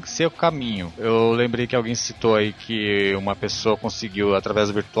 Tem que ser o caminho. Eu lembrei que alguém citou aí que uma pessoa conseguiu, através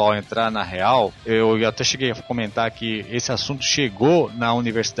do virtual, entrar na real. Eu até cheguei a comentar que esse assunto chegou na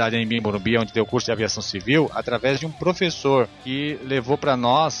Universidade em Morumbi, onde deu curso de aviação civil, através de um professor que levou para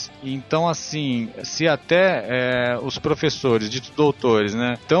nós. Então, assim, se até os professores, ditos doutores,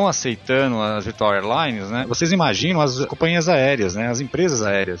 né, estão aceitando as Virtual Airlines, né, vocês imaginam as companhias aéreas, né, as empresas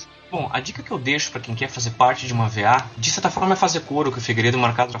aéreas. Bom, a dica que eu deixo para quem quer fazer parte de uma VA, de certa forma é fazer coro, que o Figueiredo e o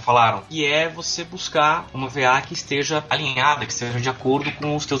Marcado já falaram, e é você buscar uma VA que esteja alinhada, que esteja de acordo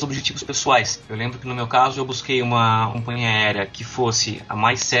com os teus objetivos pessoais. Eu lembro que no meu caso eu busquei uma companhia aérea que fosse a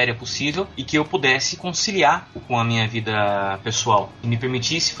mais séria possível e que eu pudesse conciliar com a minha vida pessoal e me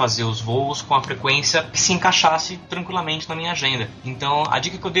permitisse fazer os voos com a frequência que se encaixasse tranquilamente na minha agenda. Então a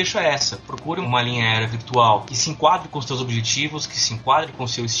dica que eu deixo é essa: procure uma linha aérea virtual que se enquadre com os seus objetivos, que se enquadre com o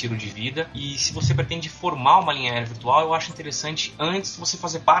seu estilo de vida, e se você pretende formar uma linha aérea virtual, eu acho interessante antes você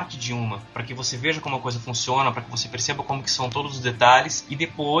fazer parte de uma, para que você veja como a coisa funciona, para que você perceba como que são todos os detalhes, e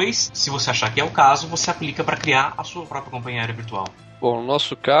depois, se você achar que é o caso, você aplica para criar a sua própria companhia aérea virtual. Bom, no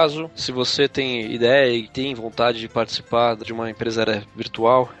nosso caso, se você tem ideia e tem vontade de participar de uma empresa aérea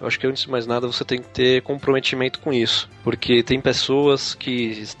virtual, eu acho que antes de mais nada você tem que ter comprometimento com isso, porque tem pessoas que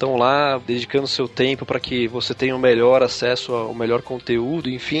estão lá dedicando seu tempo para que você tenha o melhor acesso ao melhor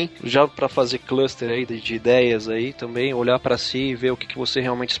conteúdo, enfim, já para fazer cluster aí de ideias aí também, olhar para si e ver o que você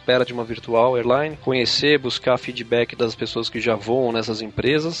realmente espera de uma virtual airline, conhecer, buscar feedback das pessoas que já voam nessas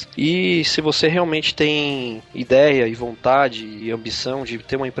empresas, e se você realmente tem ideia e vontade e ambição de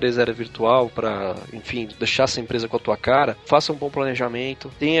ter uma empresa aérea virtual para, enfim, deixar essa empresa com a tua cara, faça um bom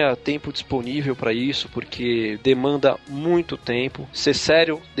planejamento, tenha tempo disponível para isso, porque demanda muito tempo. Ser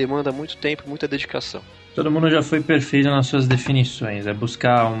sério demanda muito tempo, muita dedicação. Todo mundo já foi perfeito nas suas definições. É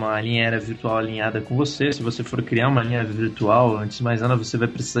buscar uma linha aérea virtual alinhada com você. Se você for criar uma linha aérea virtual, antes de mais nada, você vai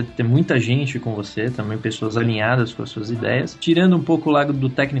precisar de ter muita gente com você, também pessoas alinhadas com as suas ideias. Tirando um pouco o lado do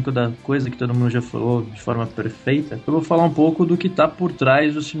técnico da coisa, que todo mundo já falou de forma perfeita, eu vou falar um pouco do que está por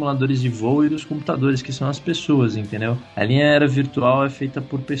trás dos simuladores de voo e dos computadores, que são as pessoas, entendeu? A linha aérea virtual é feita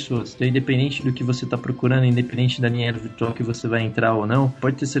por pessoas. Então, independente do que você está procurando, independente da linha aérea virtual que você vai entrar ou não,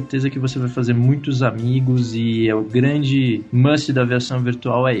 pode ter certeza que você vai fazer muitos amigos, e o grande must da aviação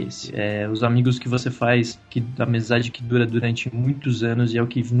virtual é esse. É os amigos que você faz, a amizade que dura durante muitos anos, e é o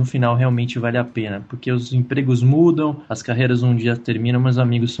que no final realmente vale a pena, porque os empregos mudam, as carreiras um dia terminam, mas os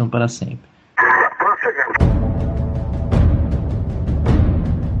amigos são para sempre.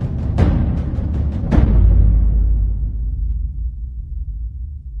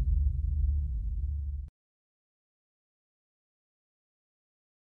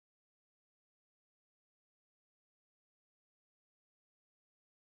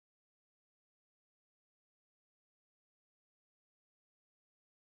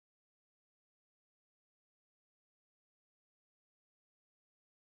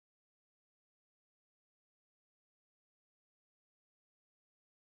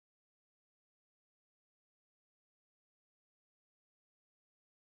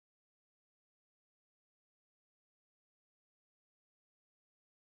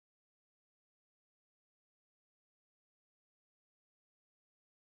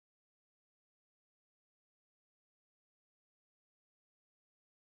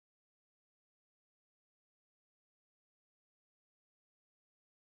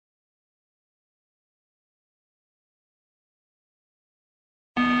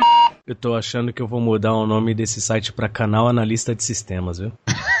 Eu tô achando que eu vou mudar o nome desse site pra Canal Analista de Sistemas, viu?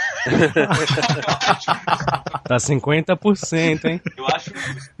 Tá 50%, hein? Eu acho.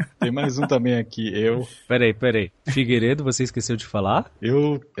 Tem mais um também aqui, eu. Peraí. Figueiredo, você esqueceu de falar?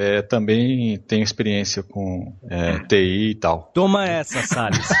 Eu também tenho experiência com TI e tal. Toma essa,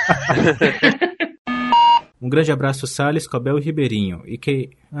 Salles. Um grande abraço, Salles, Cobel e Ribeirinho. E que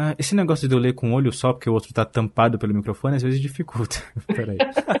esse negócio de eu ler com um olho só, porque o outro tá tampado pelo microfone, às vezes dificulta. Peraí.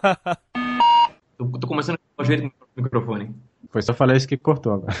 Eu tô começando a jeito no microfone. Foi só falar isso que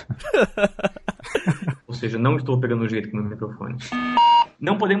cortou agora. Ou seja, não estou pegando o jeito aqui no microfone.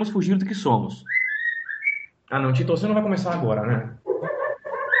 Não podemos fugir do que somos. Ah, não, Tito, você não vai começar agora, né?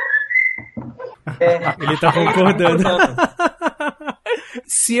 Ele tá concordando.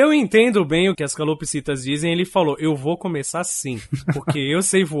 Se eu entendo bem o que as calopsitas dizem, ele falou, eu vou começar sim, porque eu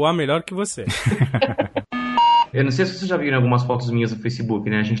sei voar melhor que você. Eu não sei se vocês já viram algumas fotos minhas no Facebook,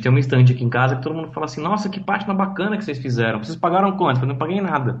 né? A gente tem uma estante aqui em casa que todo mundo fala assim, nossa, que página bacana que vocês fizeram. Vocês pagaram quanto? Eu não paguei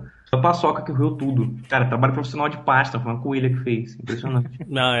nada. Só a Paçoca que riu tudo. Cara, trabalho profissional de pasta, foi uma coelha que fez. Impressionante.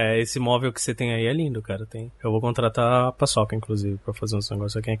 Não, esse móvel que você tem aí é lindo, cara. Eu vou contratar a Paçoca, inclusive, pra fazer uns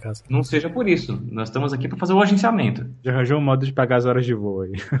negócios aqui em casa. Não seja por isso. Nós estamos aqui pra fazer o agenciamento. Já arranjou um modo de pagar as horas de voo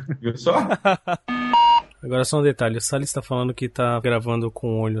aí. Viu só? Agora só um detalhe, o Salles tá falando que tá gravando com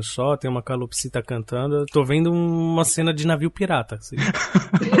um olho só, tem uma calopsita cantando, eu tô vendo uma cena de navio pirata. Assim.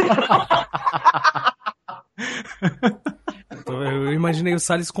 Eu imaginei o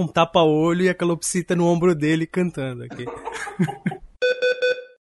Salles com tapa-olho e a calopsita no ombro dele cantando aqui.